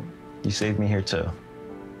hill, you saved me here too.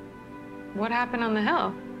 What happened on the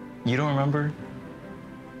hill? You don't remember?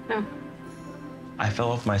 No. I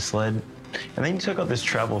fell off my sled, and then you took out this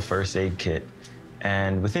travel first aid kit,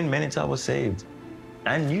 and within minutes I was saved.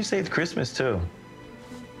 And you saved Christmas too.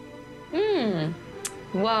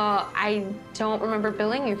 Well, I don't remember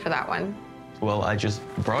billing you for that one. Well, I just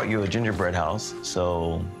brought you a gingerbread house,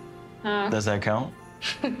 so does that count?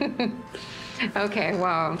 Okay,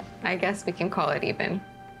 well, I guess we can call it even.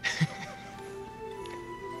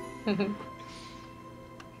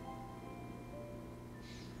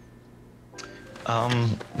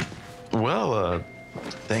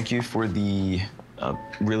 Thank you for the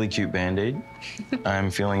really cute Band-Aid.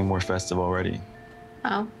 I'm feeling more festive already.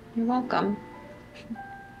 Oh, you're welcome.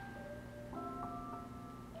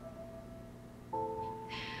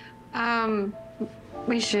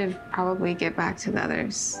 We should probably get back to the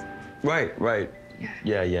others. Right.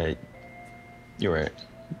 Yeah. You're right.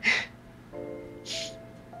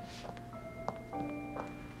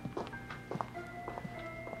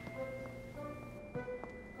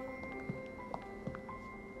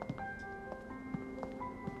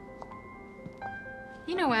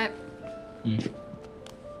 You know what?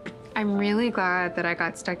 I'm really glad that I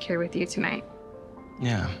got stuck here with you tonight.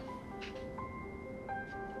 Yeah.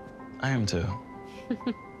 I am too.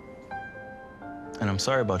 And I'm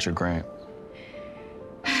sorry about your grant.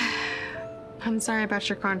 I'm sorry about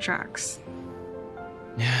your contracts.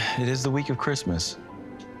 Yeah, it is the week of Christmas.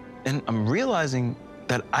 And I'm realizing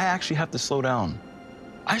that I actually have to slow down.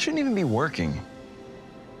 I shouldn't even be working.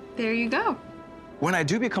 There you go. When I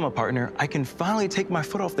do become a partner, I can finally take my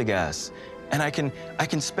foot off the gas. And I can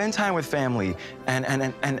spend time with family and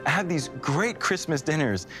have these great Christmas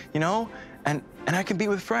dinners, you know? And I can be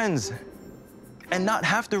with friends and not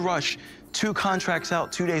have to rush 2 contracts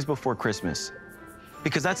out 2 days before Christmas.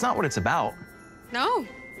 Because that's not what it's about. No,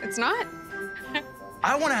 it's not.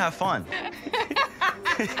 I want to have fun.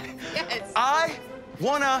 Yes. I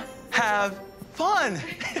want to have fun.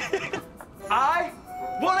 I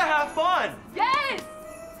want to have fun. Yes!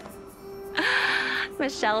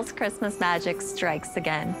 Michelle's Christmas magic strikes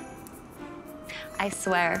again. I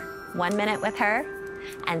swear, 1 minute with her,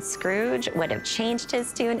 and Scrooge would have changed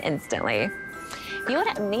his tune instantly. You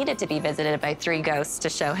wouldn't have needed to be visited by 3 ghosts to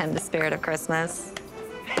show him the spirit of Christmas.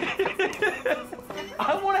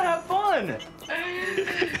 I want to have fun.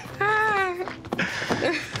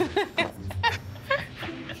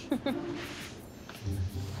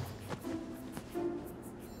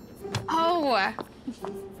 Oh.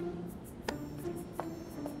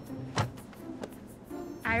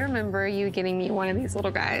 I remember you getting me one of these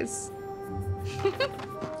little guys.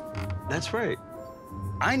 That's right.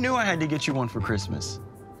 I knew I had to get you one for Christmas.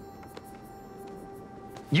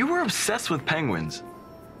 You were obsessed with penguins.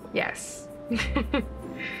 Yes.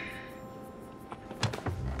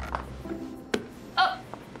 Oh,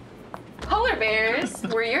 polar bears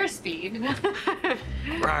were your speed.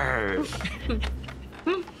 Right.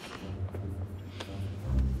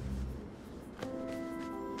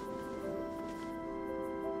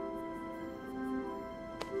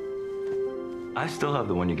 I still have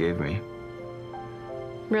the one you gave me.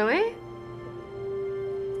 Really?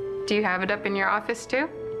 Do you have it up in your office too?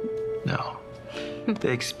 No.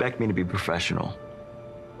 They expect me to be professional.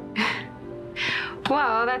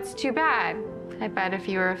 Well, that's too bad. I bet if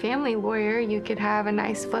you were a family lawyer, you could have a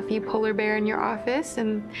nice fluffy polar bear in your office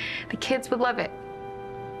and the kids would love it.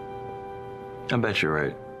 I bet you're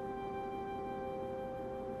right.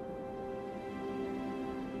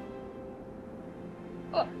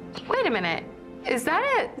 Oh, wait a minute. Is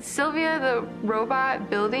that a Sylvia the Robot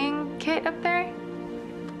building kit up there?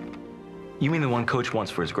 You mean the one Coach wants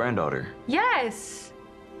for his granddaughter? Yes.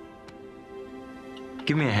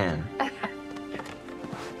 Give me a hand.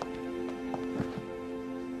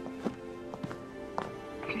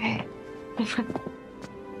 Okay.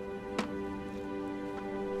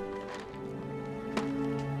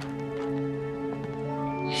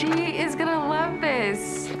 She is gonna love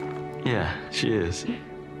this. Yeah, she is.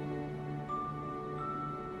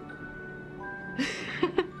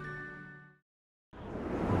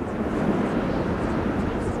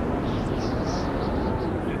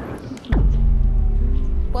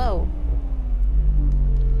 Whoa.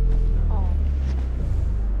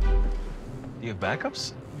 You have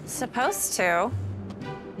backups? Supposed to.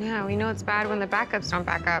 Yeah, we know it's bad when the backups don't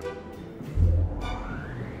back up.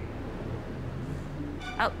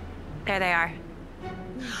 Oh, there they are.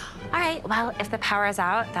 All right, well, if the power is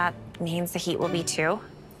out, that means the heat will be too.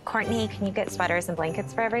 Courtney, can you get sweaters and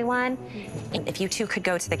blankets for everyone? And if you two could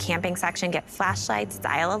go to the camping section, get flashlights,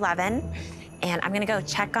 dial 11, and I'm gonna go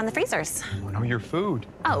check on the freezers. Oh, your food.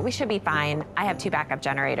 Oh, we should be fine. I have 2 backup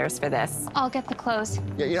generators for this. I'll get the clothes.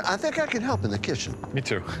 Yeah, I think I can help in the kitchen. Me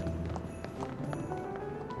too.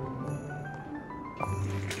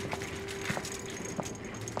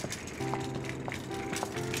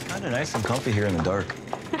 Kind of nice and comfy here in the dark.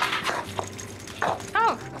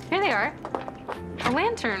 Oh, here they are. A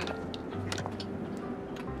lantern.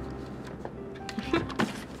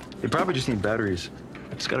 They probably just need batteries.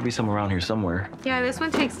 There's got to be some around here somewhere. Yeah, this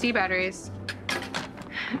one takes D batteries.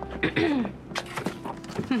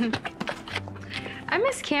 I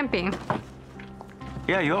miss camping.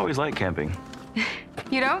 Yeah, you always like camping.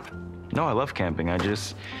 You don't? No, I love camping. I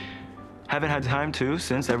just haven't had time to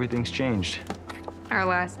since everything's changed. Our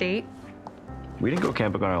last date. We didn't go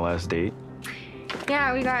camping on our last date.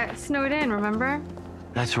 Yeah, we got snowed in, remember?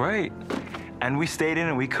 That's right. And we stayed in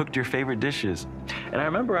and we cooked your favorite dishes. And I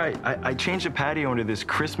remember I changed the patio into this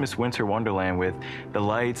Christmas winter wonderland with the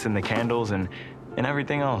lights and the candles and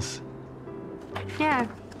everything else. Yeah,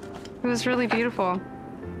 it was really beautiful.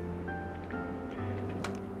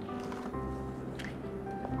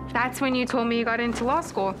 That's when you told me you got into law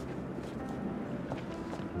school.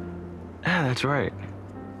 Yeah, that's right.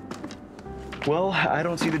 Well, I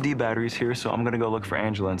don't see the D batteries here, so I'm gonna go look for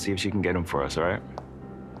Angela and see if she can get them for us, all right?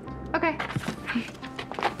 Okay.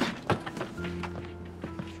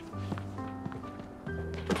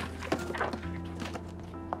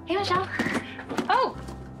 Hey, Michelle. Oh,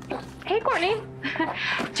 hey, Courtney.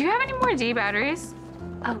 Do you have any more D batteries?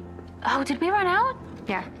 Oh, did we run out?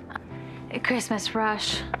 Yeah. Christmas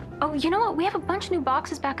rush. Oh, you know what? We have a bunch of new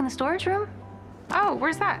boxes back in the storage room. Oh,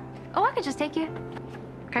 where's that? Oh, I could just take you.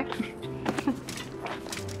 Okay.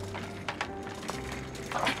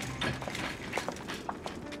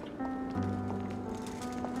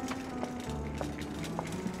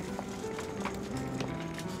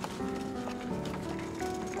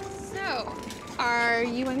 So, are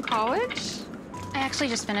you in college? I actually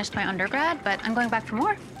just finished my undergrad, but I'm going back for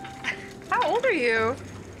more. How old are you?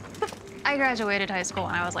 I graduated high school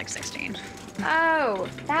when I was like 16. Oh,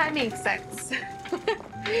 that makes sense.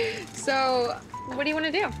 So, what do you want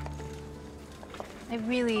to do? I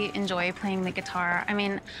really enjoy playing the guitar. I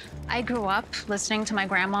mean, I grew up listening to my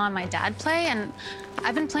grandma and my dad play, and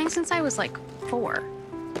I've been playing since I was like 4.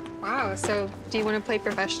 Wow, so do you want to play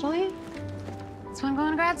professionally? That's why I'm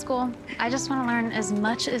going to grad school. I just want to learn as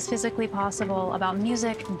much as physically possible about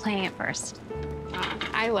music and playing it first.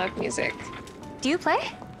 I love music. Do you play?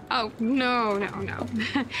 Oh, no.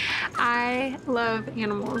 I love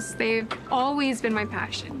animals. They've always been my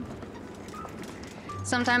passion.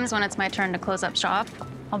 Sometimes when it's my turn to close up shop,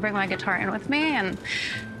 I'll bring my guitar in with me, and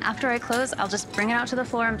after I close, I'll just bring it out to the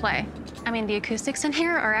floor and play. I mean, the acoustics in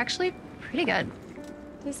here are actually pretty good.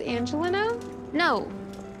 Does Angela know? No.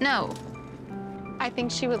 I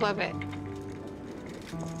think she would love it.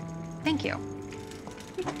 Thank you.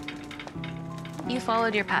 You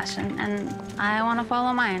followed your passion, and I want to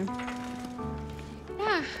follow mine.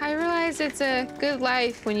 Yeah, I realize it's a good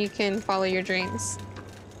life when you can follow your dreams.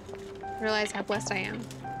 I realize how blessed I am.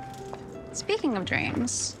 Speaking of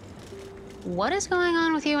dreams, what is going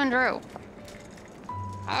on with you and Drew?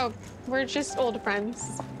 Oh, we're just old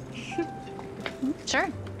friends. Sure.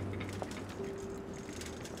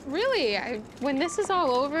 Really, when this is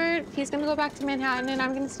all over, he's gonna go back to Manhattan and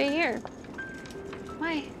I'm gonna stay here.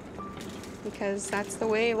 Why? Because that's the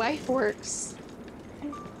way life works.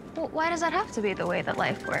 Well, why does that have to be the way that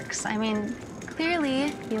life works? I mean,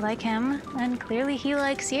 clearly you like him, and clearly he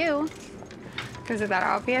likes you. Is it that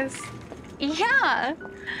obvious? Yeah.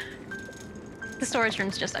 The storage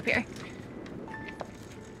room's just up here.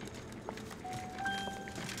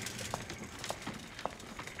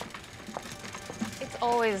 It's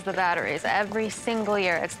always the batteries. Every single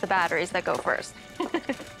year, it's the batteries that go first.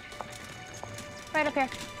 Right up here.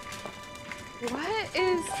 What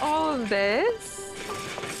is all of this?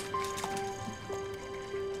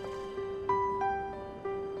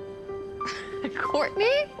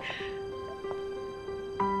 Courtney?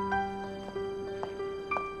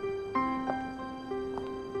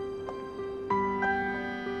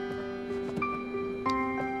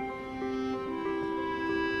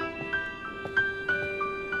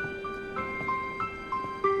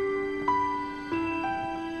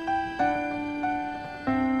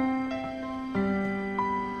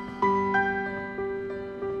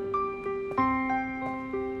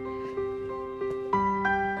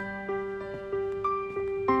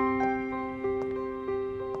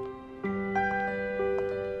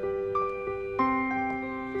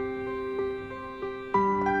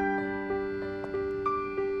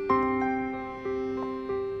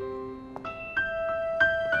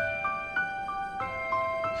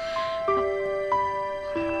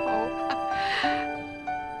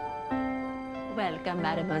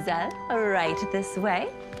 Mademoiselle, right this way.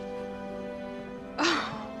 Oh.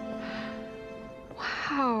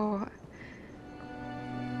 Wow.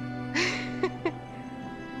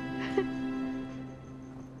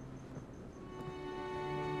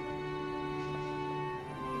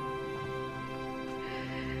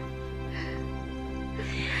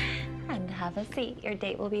 And have a seat. Your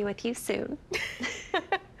date will be with you soon.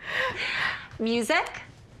 Music.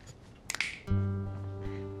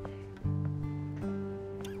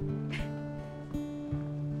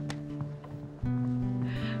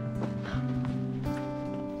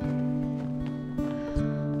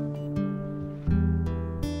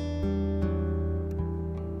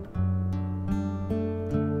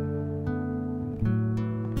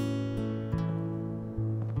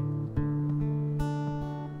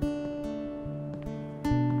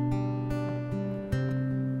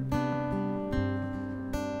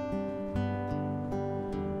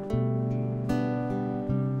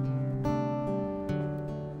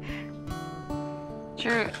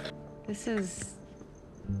 Drew, this is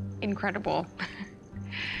incredible.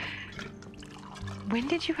 When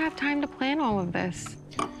did you have time to plan all of this?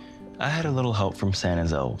 I had a little help from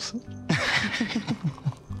Santa's elves.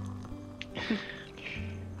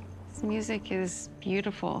 This music is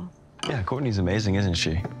beautiful. Yeah, Courtney's amazing, isn't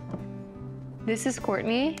she? This is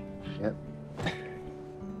Courtney? Yep.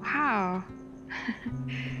 Wow.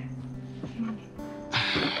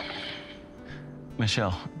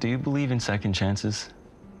 Michelle, do you believe in second chances?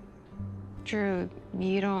 Drew,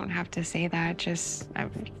 you don't have to say that.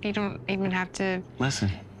 You don't even have to.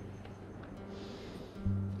 Listen.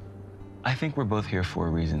 I think we're both here for a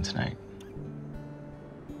reason tonight.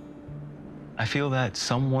 I feel that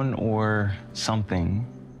someone or something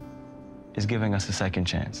is giving us a second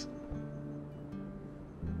chance.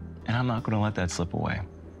 And I'm not going to let that slip away.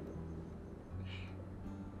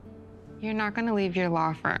 You're not going to leave your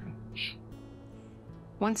law firm.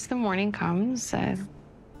 Once the morning comes,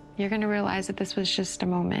 you're going to realize that this was just a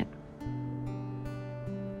moment.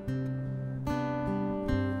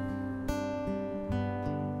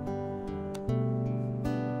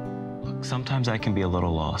 Look, sometimes I can be a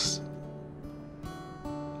little lost.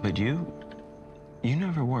 But you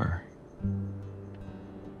never were.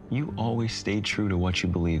 You always stayed true to what you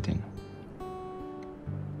believed in.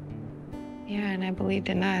 Yeah, and I believed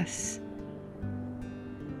in us.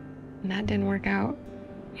 And that didn't work out.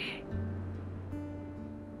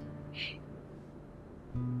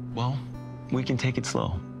 Well, we can take it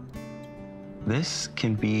slow. This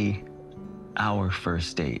can be our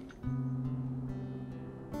first date.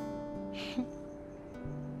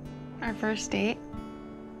 Our first date?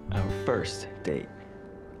 Our first date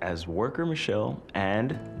as worker Michelle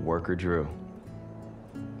and worker Drew.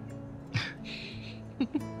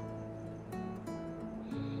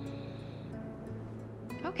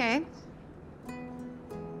 Okay.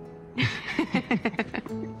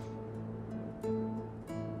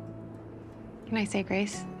 Can I say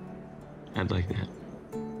grace? I'd like that.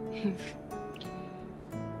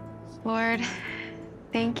 Lord,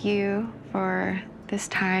 thank you for this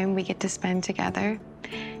time we get to spend together.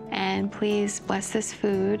 And please bless this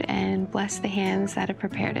food and bless the hands that have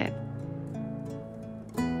prepared it.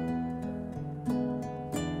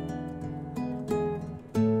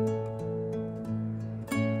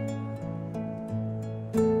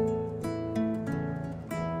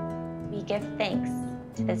 We give thanks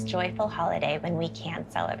to this joyful holiday when we can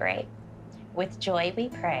celebrate. With joy we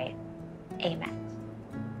pray. Amen.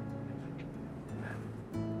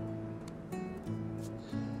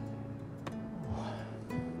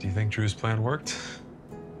 Do you think Drew's plan worked?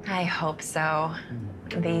 I hope so.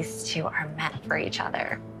 These two are meant for each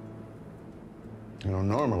other. You know,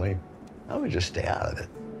 normally, I would just stay out of it.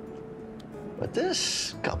 But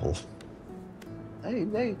this couple,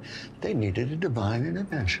 they needed a divine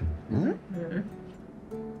intervention. Hmm?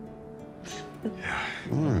 Yeah.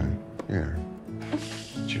 All right, here.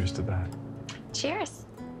 Cheers to that. Cheers.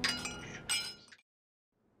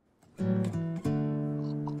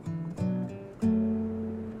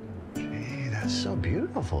 Hey, that's so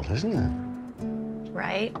beautiful, isn't it?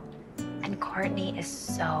 Right? And Courtney is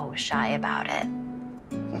so shy about it.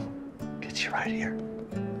 Gets you right here.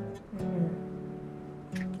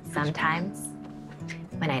 Sometimes,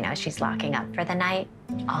 when I know she's locking up for the night,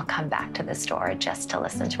 I'll come back to the store just to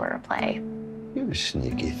listen to her play. You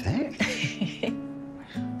sneaky thing.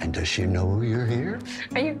 And does she know you're here?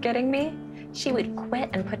 Are you kidding me? She would quit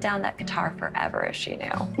and put down that guitar forever if she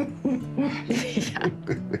knew. Yeah.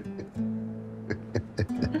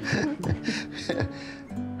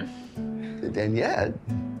 And yet,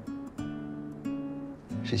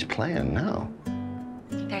 she's playing now.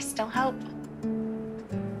 There's still hope.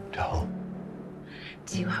 dough.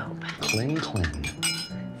 Do hope. Cling, cling.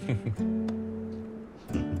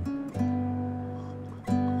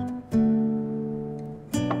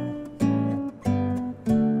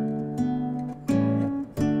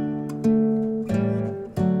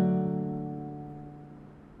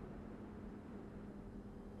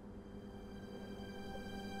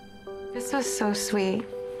 This was so sweet.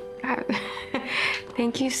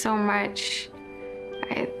 Thank you so much.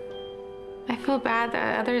 I feel bad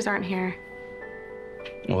that others aren't here.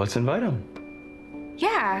 Well, let's invite him.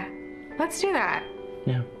 Yeah, let's do that.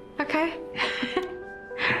 Yeah. Okay.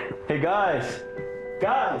 Hey, guys.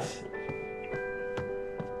 Guys.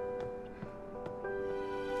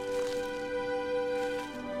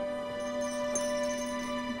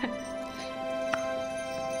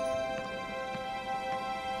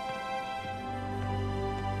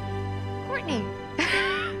 Courtney.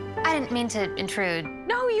 I didn't mean to intrude.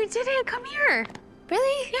 No, you didn't. Come here.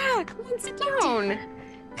 Really? Yeah, come on, sit down.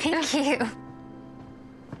 Thank you.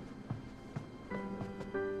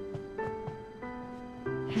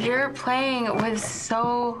 Your playing was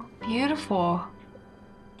so beautiful.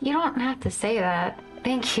 You don't have to say that.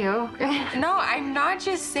 Thank you. No, I'm not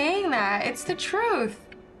just saying that. It's the truth.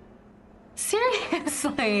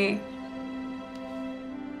 Seriously.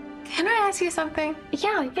 Can I ask you something?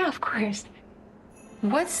 Yeah, of course.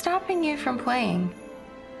 What's stopping you from playing?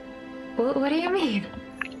 What do you mean?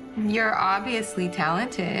 You're obviously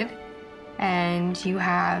talented and you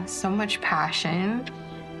have so much passion.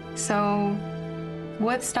 So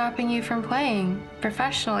what's stopping you from playing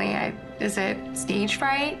professionally? Is it stage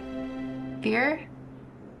fright? Fear?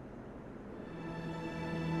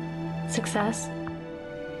 Success?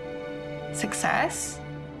 Success?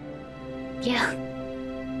 Yeah.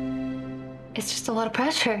 It's just a lot of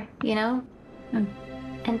pressure, you know?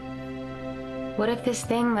 And what if this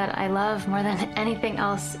thing that I love more than anything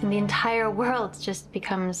else in the entire world just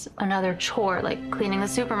becomes another chore, like cleaning the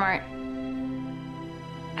supermart?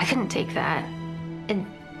 I couldn't take that. And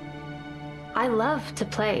I love to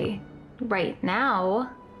play right now,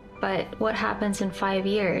 but what happens in 5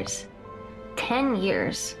 years? 10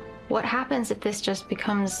 years? What happens if this just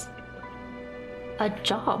becomes a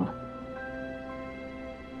job?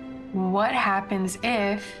 What happens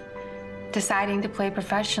if deciding to play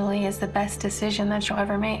professionally is the best decision that you'll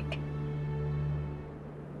ever make?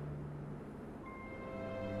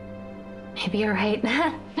 Maybe you're right.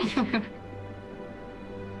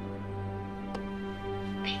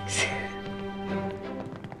 Thanks.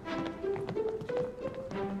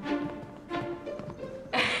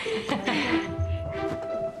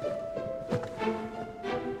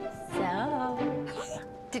 So,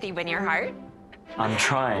 did he win your heart? I'm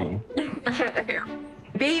trying.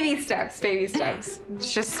 Baby steps, baby steps.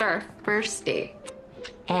 It's just our first date.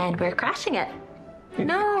 And we're crashing it.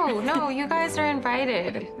 No, you guys are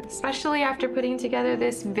invited, especially after putting together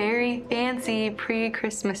this very fancy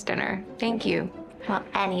pre-Christmas dinner. Thank you. Well,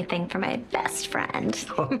 anything for my best friend.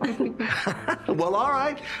 Well, all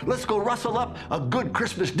right. Let's go rustle up a good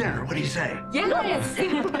Christmas dinner. What do you say? Yes!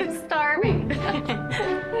 I'm starving.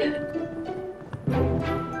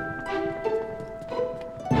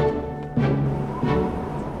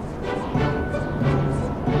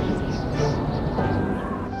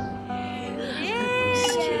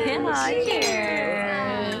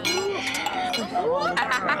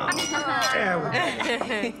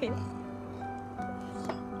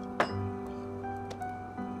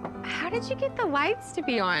 How did you get the lights to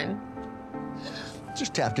be on?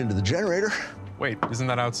 Just tapped into the generator. Wait, isn't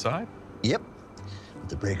that outside? Yep.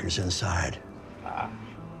 The breaker's inside.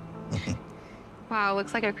 Wow,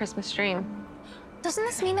 looks like a Christmas dream. Doesn't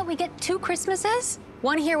this mean that we get 2 Christmases?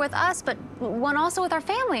 One here with us, but one also with our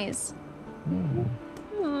families.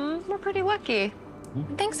 We're pretty lucky.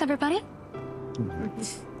 Thanks, everybody.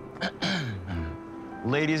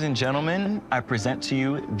 Ladies and gentlemen, I present to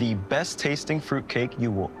you the best tasting fruitcake you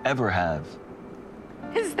will ever have.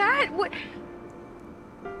 Is that what?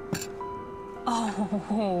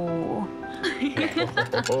 Oh.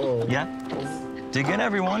 Yeah? Dig in,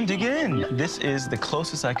 everyone, dig in. This is the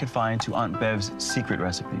closest I could find to Aunt Bev's secret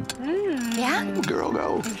recipe. Yeah? Girl,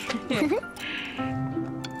 go.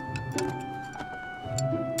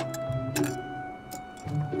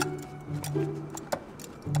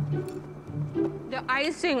 The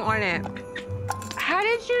icing on it. How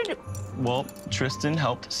did you? Well, Tristan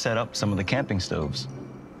helped set up some of the camping stoves.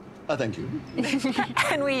 Thank you.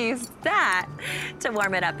 And we used that to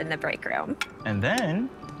warm it up in the break room. And then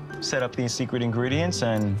set up these secret ingredients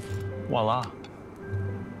and voila.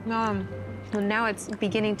 Well, now it's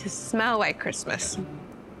beginning to smell like Christmas.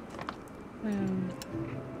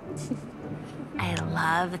 I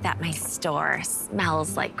love that my store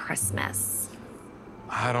smells like Christmas.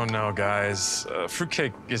 I don't know, guys.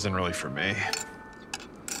 Fruitcake isn't really for me.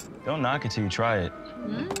 Don't knock it till you try it.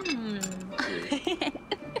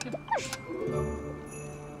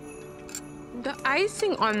 The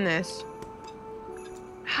icing on this.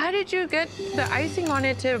 How did you get the icing on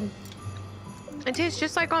it to... It tastes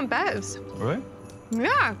just like on Bev's. Really?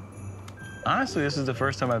 Yeah. Honestly, this is the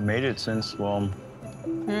first time I've made it since, well...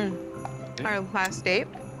 Our last date.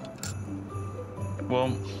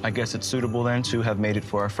 Well, I guess it's suitable then to have made it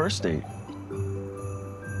for our first date.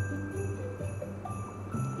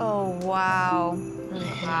 Oh, wow.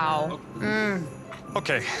 Wow.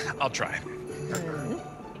 Okay, I'll try.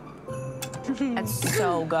 That's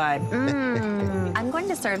so good. I'm going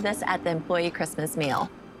to serve this at the employee Christmas meal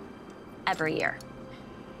every year.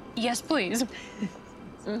 Yes, please.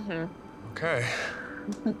 Okay.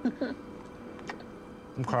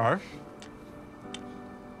 Okay.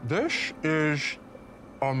 This is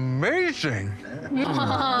amazing.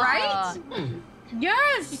 Right?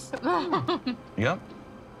 Yes. Yep.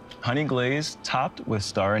 Honey glaze topped with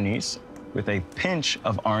star anise with a pinch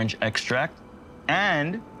of orange extract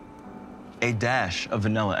and a dash of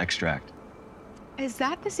vanilla extract. Is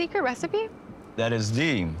that the secret recipe? That is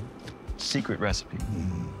the secret recipe.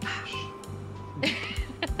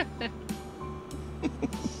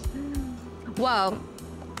 Well,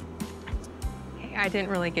 I didn't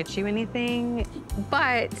really get you anything,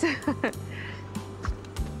 but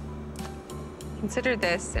consider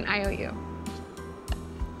this an IOU.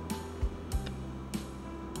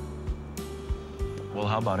 Well,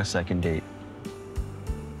 how about a second date?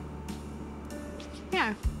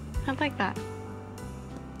 Yeah, I'd like that.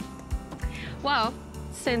 Well,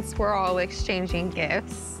 since we're all exchanging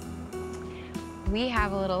gifts, we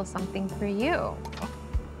have a little something for you.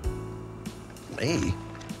 Me?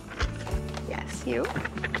 Yes, you.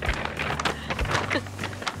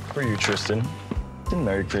 For you, Tristan. And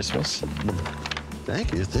Merry Christmas.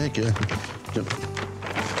 Thank you, thank you.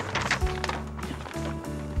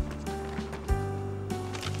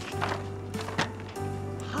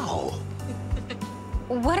 How?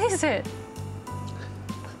 What is it?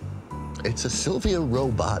 It's a Sylvia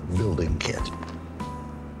robot building kit.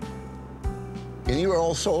 And you were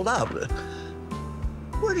all sold out.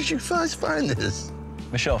 Where did you guys find this?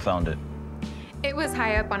 Michelle found it. It was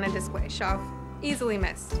high up on a display shelf. Easily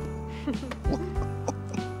missed.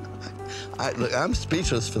 Look, I'm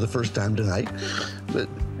speechless for the first time tonight, but...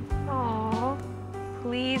 Aww.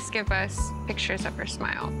 Please give us pictures of her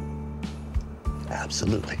smile.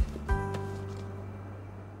 Absolutely.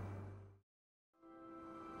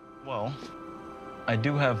 Well, I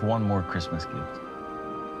do have one more Christmas gift.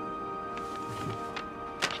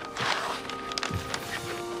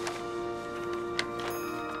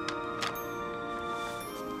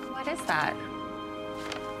 What is that?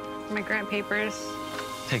 My grant papers.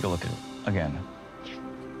 Take a look at it again.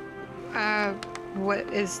 What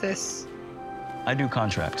is this? I do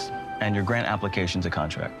contracts, and your grant application's a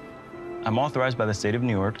contract. I'm authorized by the state of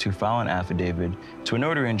New York to file an affidavit to a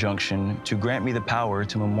notary injunction to grant me the power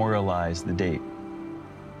to memorialize the date.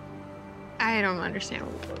 I don't understand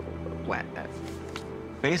what.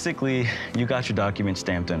 Basically, you got your documents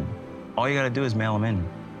stamped in. All you gotta do is mail them in.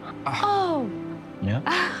 Oh. Yeah?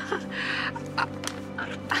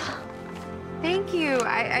 Thank you.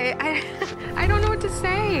 I don't know what to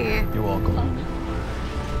say. You're welcome.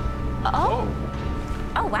 Oh,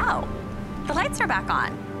 wow. The lights are back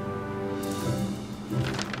on.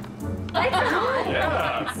 Lights are on?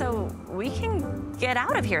 Yeah. So we can get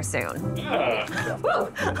out of here soon. Yeah.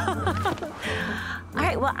 All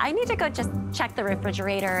right, well, I need to go just check the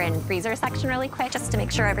refrigerator and freezer section really quick just to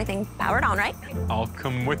make sure everything's powered on, right? I'll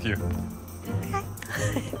come with you. Okay.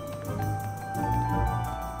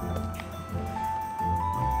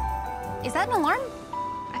 Is that an alarm?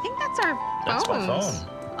 I think that's our phones. That's my phone.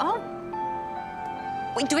 Oh.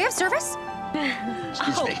 Wait, do we have service?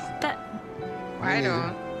 Excuse me. I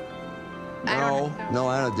don't. No,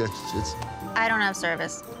 I don't. It's I don't have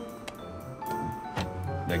service.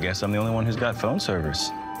 I guess I'm the only one who's got phone service.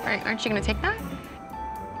 All right, aren't you gonna take that?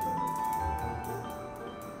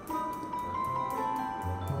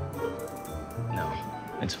 No,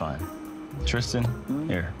 it's fine. Tristan,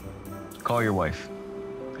 here, call your wife.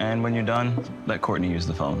 And when you're done, let Courtney use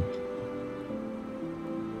the phone.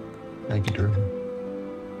 Thank you, Drew.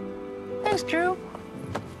 Thanks, Drew.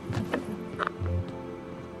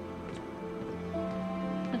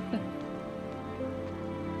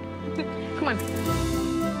 Come on.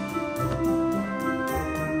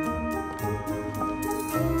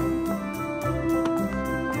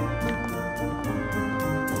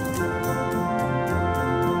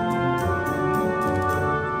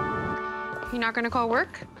 not gonna call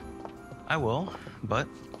work? I will, but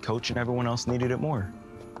Coach and everyone else needed it more.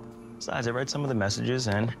 Besides, I read some of the messages,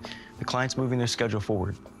 and the client's moving their schedule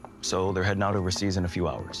forward. So they're heading out overseas in a few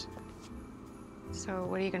hours. So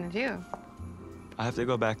what are you gonna do? I have to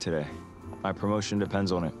go back today. My promotion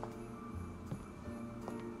depends on it.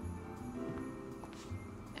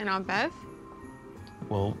 And Aunt Bev?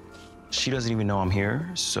 Well, she doesn't even know I'm here,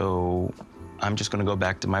 so I'm just gonna go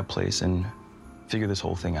back to my place and figure this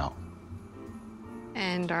whole thing out.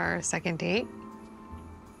 And our second date?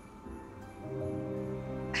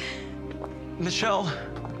 Michelle,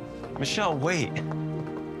 wait.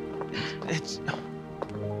 It's...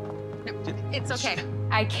 It's okay.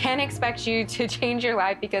 I can't expect you to change your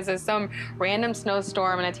life because of some random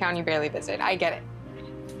snowstorm in a town you barely visit. I get it.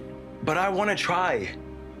 But I want to try.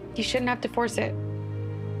 You shouldn't have to force it.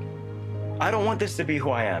 I don't want this to be who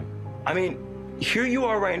I am. I mean, here you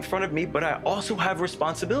are right in front of me, but I also have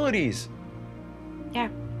responsibilities. Yeah,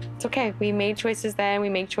 it's okay. We made choices then, we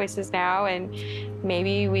make choices now, and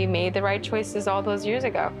maybe we made the right choices all those years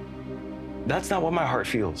ago. That's not what my heart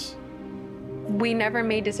feels. We never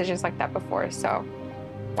made decisions like that before, so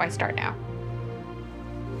why start now?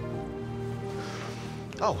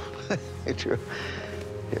 Oh, it's your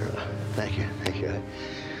thank you.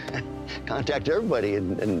 I contact everybody,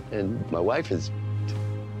 and my wife is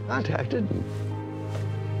contacted. And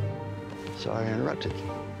sorry I interrupted.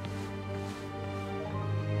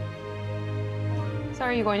 So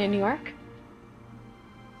are you going to New York?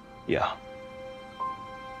 Yeah.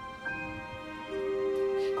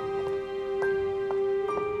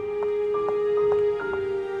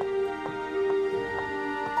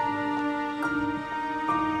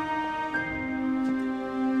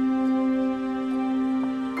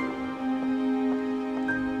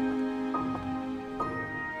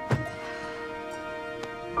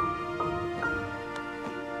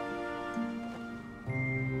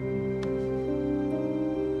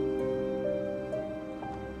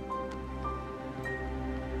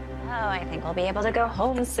 Oh, I think we'll be able to go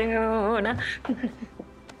home soon.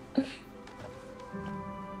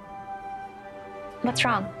 What's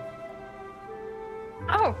wrong?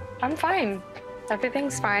 Oh, I'm fine.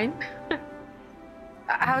 Everything's fine.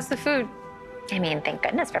 How's the food? I mean, thank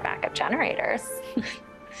goodness for backup generators.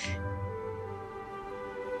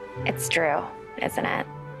 It's Drew, isn't it?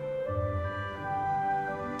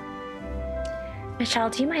 Michelle,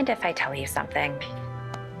 do you mind if I tell you something?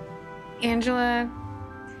 Angela,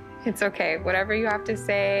 it's okay. Whatever you have to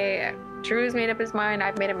say. Drew's made up his mind.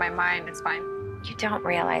 I've made up my mind. It's fine. You don't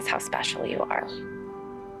realize how special you are.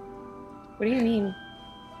 What do you mean?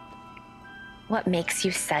 What makes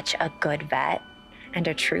you such a good vet and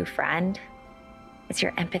a true friend is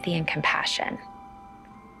your empathy and compassion.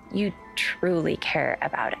 You truly care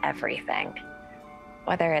about everything,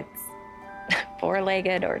 whether it's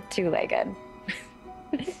four-legged or two-legged.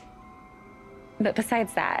 But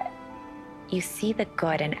besides that, you see the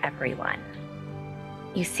good in everyone.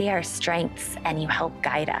 You see our strengths and you help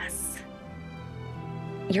guide us.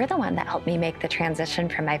 You're the one that helped me make the transition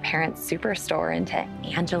from my parents' superstore into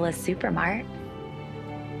Angela's Supermart.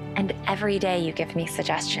 And every day you give me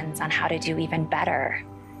suggestions on how to do even better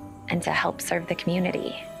and to help serve the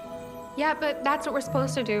community. Yeah, but that's what we're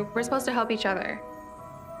supposed to do. We're supposed to help each other.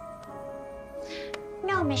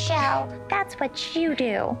 No, Michelle, that's what you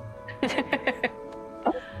do.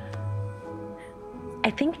 I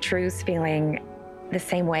think Drew's feeling the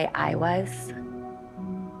same way I was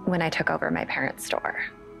when I took over my parents' store.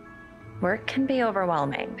 Work can be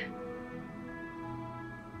overwhelming.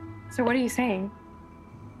 So what are you saying?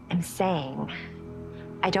 I'm saying,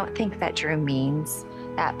 I don't think that Drew means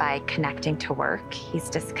that by connecting to work, he's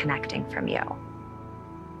disconnecting from you.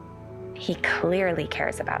 He clearly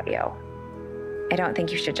cares about you. I don't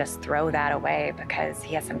think you should just throw that away because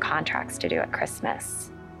he has some contracts to do at Christmas.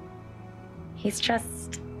 He's trying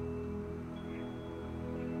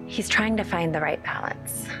to find the right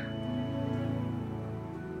balance.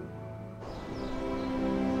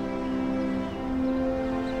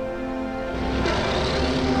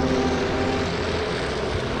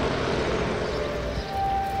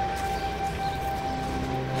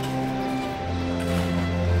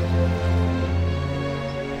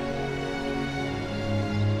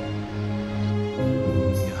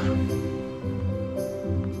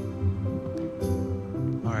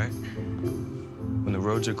 All right. When the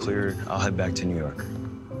roads are cleared, I'll head back to New York.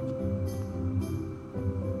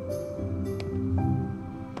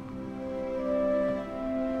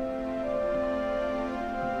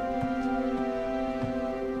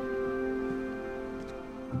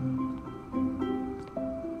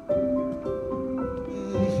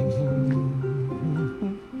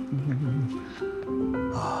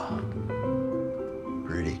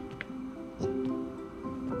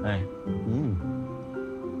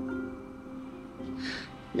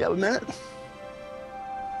 You have a minute?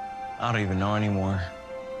 I don't even know anymore.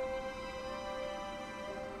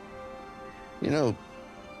 You know,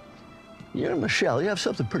 you and Michelle, you have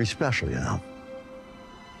something pretty special, you know.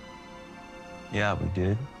 Yeah, we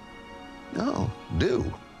did. No,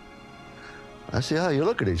 do. I see how you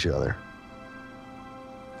look at each other.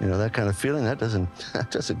 You know, that kind of feeling, that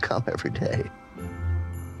doesn't come every day.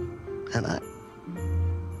 And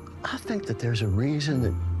I think that there's a reason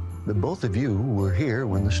that both of you were here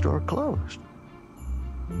when the store closed.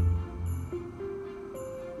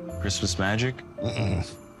 Christmas magic?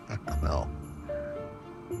 No.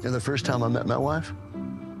 You know, the first time I met my wife,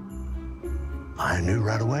 I knew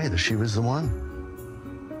right away that she was the one.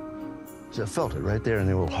 So I felt it right there in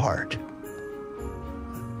the old heart.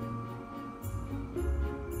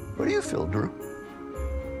 What do you feel, Drew?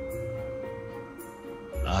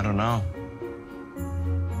 I don't know.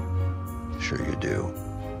 Sure you do.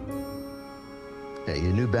 Yeah,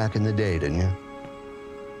 you knew back in the day, didn't you?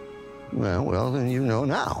 Well, then you know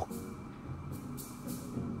now.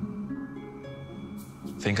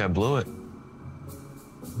 Think I blew it.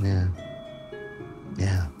 Yeah.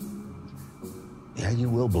 Yeah. Yeah, you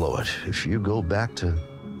will blow it if you go back to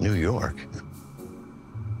New York.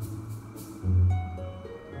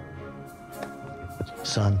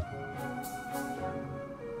 Son,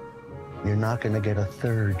 you're not going to get a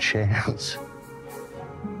third chance.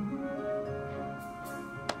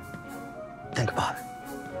 Think about it.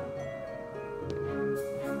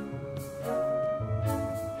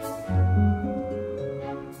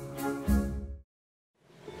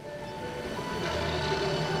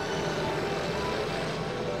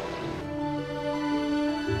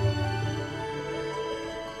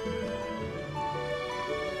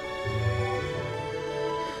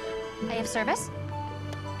 I have service.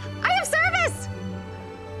 I have service!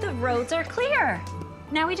 The roads are clear.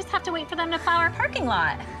 Now we just have to wait for them to plow our parking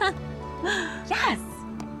lot. Yes.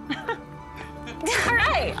 All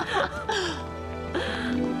right.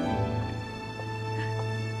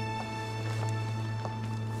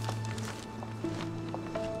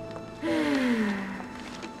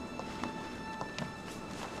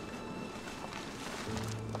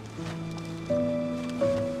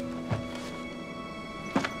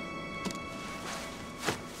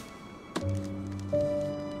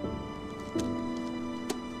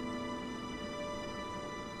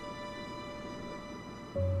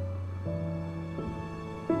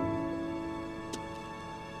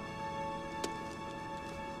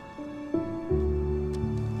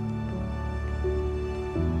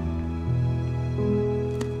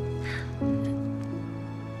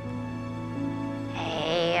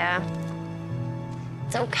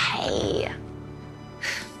 It's okay.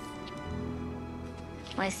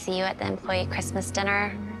 Want to see you at the employee Christmas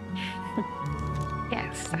dinner?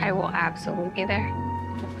 Yes, I will absolutely be there.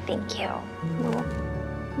 Thank you. You're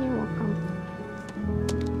welcome.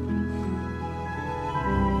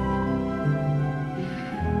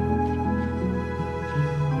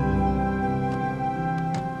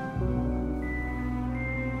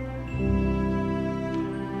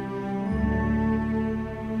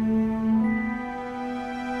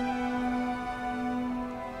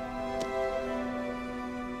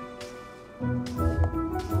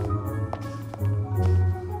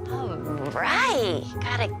 Right.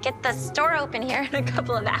 Gotta get the store open here in a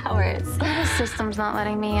couple of hours. The system's not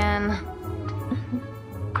letting me in.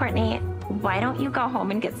 Courtney, why don't you go home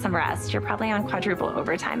and get some rest? You're probably on quadruple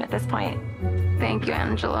overtime at this point. Thank you,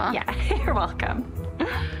 Angela. Yeah, you're welcome.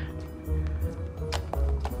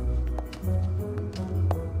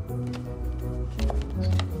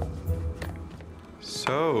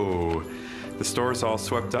 So, the store's all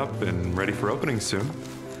swept up and ready for opening soon.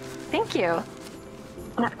 Thank you.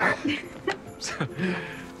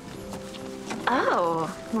 Oh,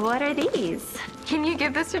 what are these? Can you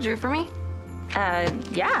give this to Drew for me?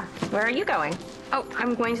 Yeah. Where are you going? Oh,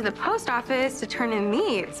 I'm going to the post office to turn in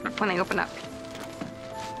these when they open up.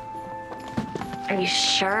 Are you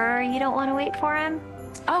sure you don't want to wait for him?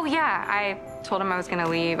 Oh, yeah. I told him I was going to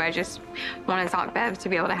leave. I just wanted Aunt Bev to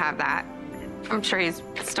be able to have that. I'm sure he's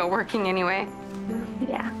still working anyway.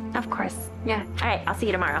 Yeah, of course. Yeah. All right, I'll see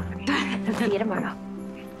you tomorrow. See you tomorrow.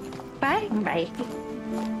 Bye. Bye.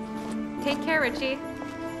 Take care, Richie.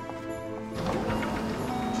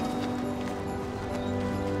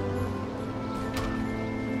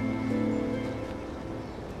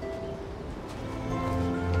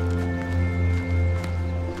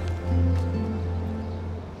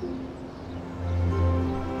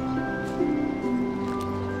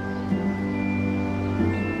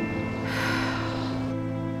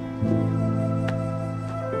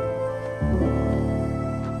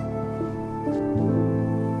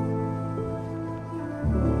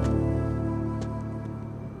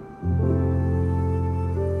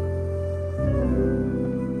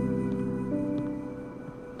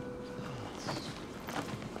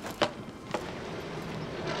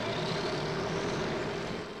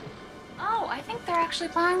 look, they're actually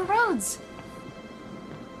plowing the roads.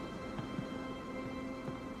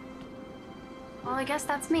 Well, I guess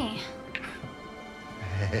that's me.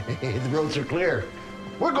 Hey, the roads are clear.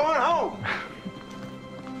 We're going home.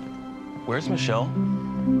 Where's Michelle?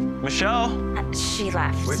 Michelle? She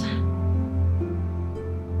left. Wait.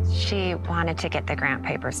 She wanted to get the grant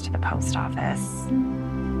papers to the post office.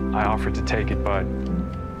 I offered to take it, but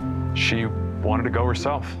she wanted to go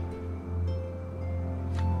herself.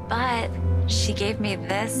 But she gave me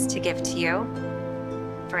this to give to you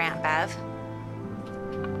for Aunt Bev.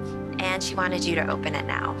 And she wanted you to open it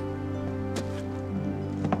now.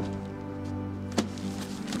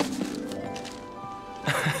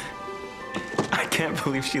 I can't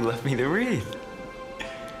believe she left me the wreath.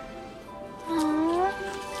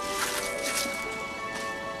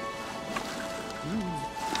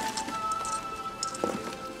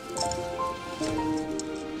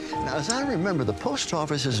 Now, as I remember, the post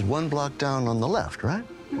office is 1 block down on the left, right?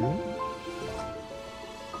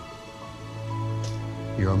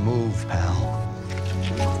 Your move, pal.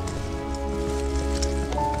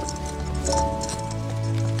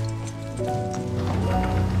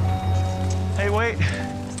 Hey, wait.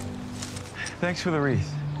 Thanks for the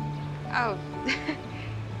wreath. Oh,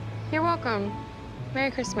 you're welcome.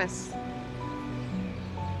 Merry Christmas.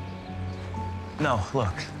 No,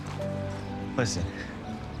 look. Listen.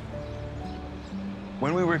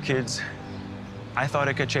 When we were kids, I thought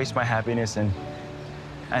I could chase my happiness and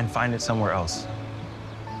find it somewhere else.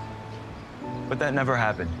 But that never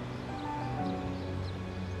happened.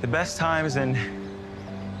 The best times and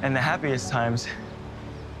the happiest times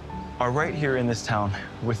are right here in this town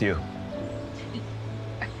with you.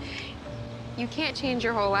 You can't change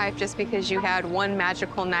your whole life just because you had one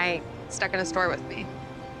magical night stuck in a store with me.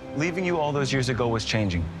 Leaving you all those years ago was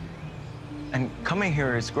changing. And coming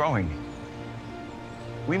here is growing.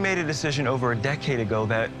 We made a decision over a decade ago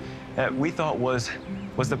that we thought was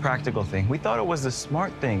the practical thing. We thought it was the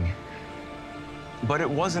smart thing, but it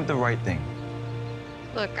wasn't the right thing.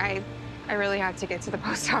 Look, I really have to get to the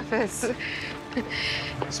post office.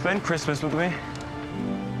 Spend Christmas with me?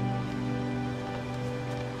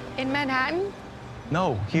 In Manhattan?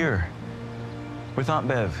 No, here, with Aunt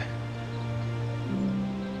Bev.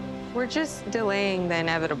 We're just delaying the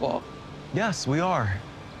inevitable. Yes, we are.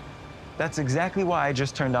 That's exactly why I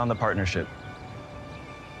just turned down the partnership.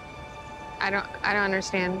 I don't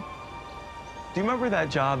understand. Do you remember that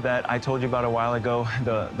job that I told you about a while ago,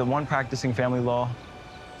 the one practicing family law?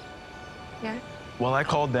 Yeah? Well, I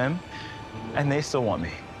called them, and they still want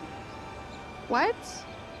me. What?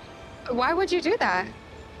 Why would you do that?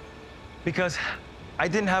 Because I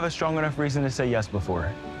didn't have a strong enough reason to say yes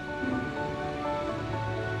before.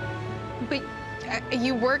 But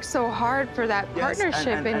you worked so hard for that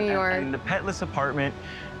partnership in New York. And the petless apartment,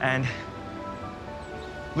 and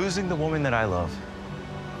losing the woman that I love.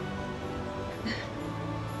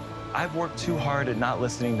 I've worked too hard at not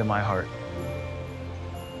listening to my heart.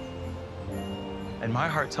 And my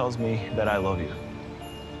heart tells me that I love you.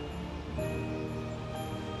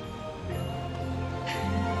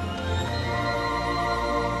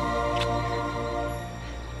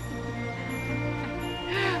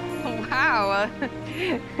 Wow,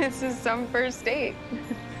 this is some first date.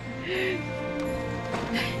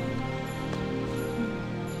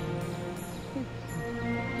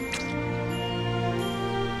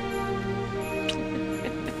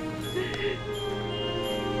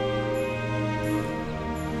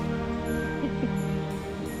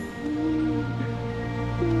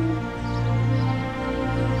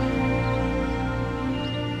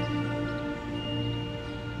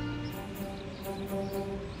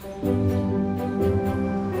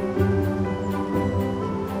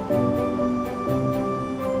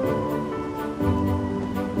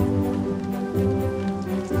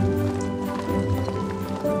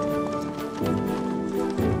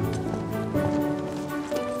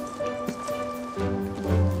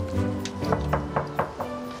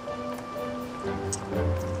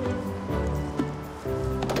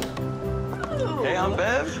 Hey, Aunt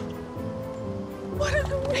Bev. What a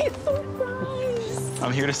great surprise!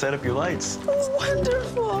 I'm here to set up your lights. Oh,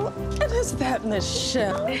 wonderful. And is that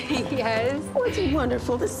Michelle? Yes. Oh, it's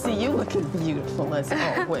wonderful to see you looking beautiful as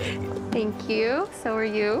always. Thank you. So are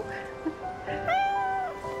you.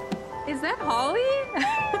 Is that Holly?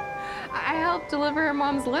 I helped deliver her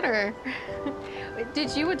mom's litter.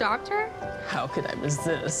 Did you adopt her? How could I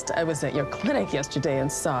resist? I was at your clinic yesterday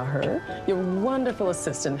and saw her. Your wonderful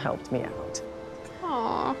assistant helped me out.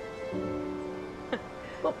 Aw.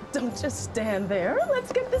 Well, don't just stand there.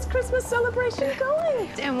 Let's get this Christmas celebration going.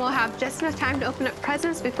 And we'll have just enough time to open up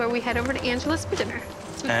presents before we head over to Angela's for dinner.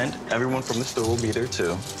 And everyone from the store will be there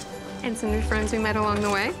too. And some new friends we met along the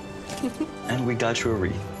way. And we got you a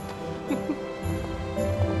wreath.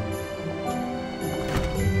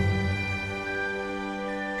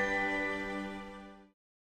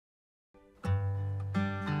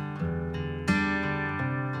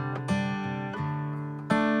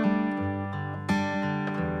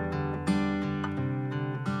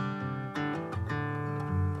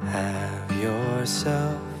 Have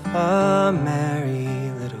yourself a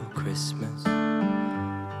merry little Christmas.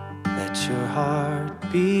 Let your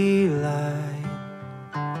heart be light.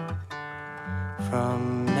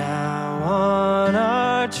 From now on,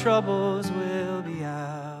 our troubles will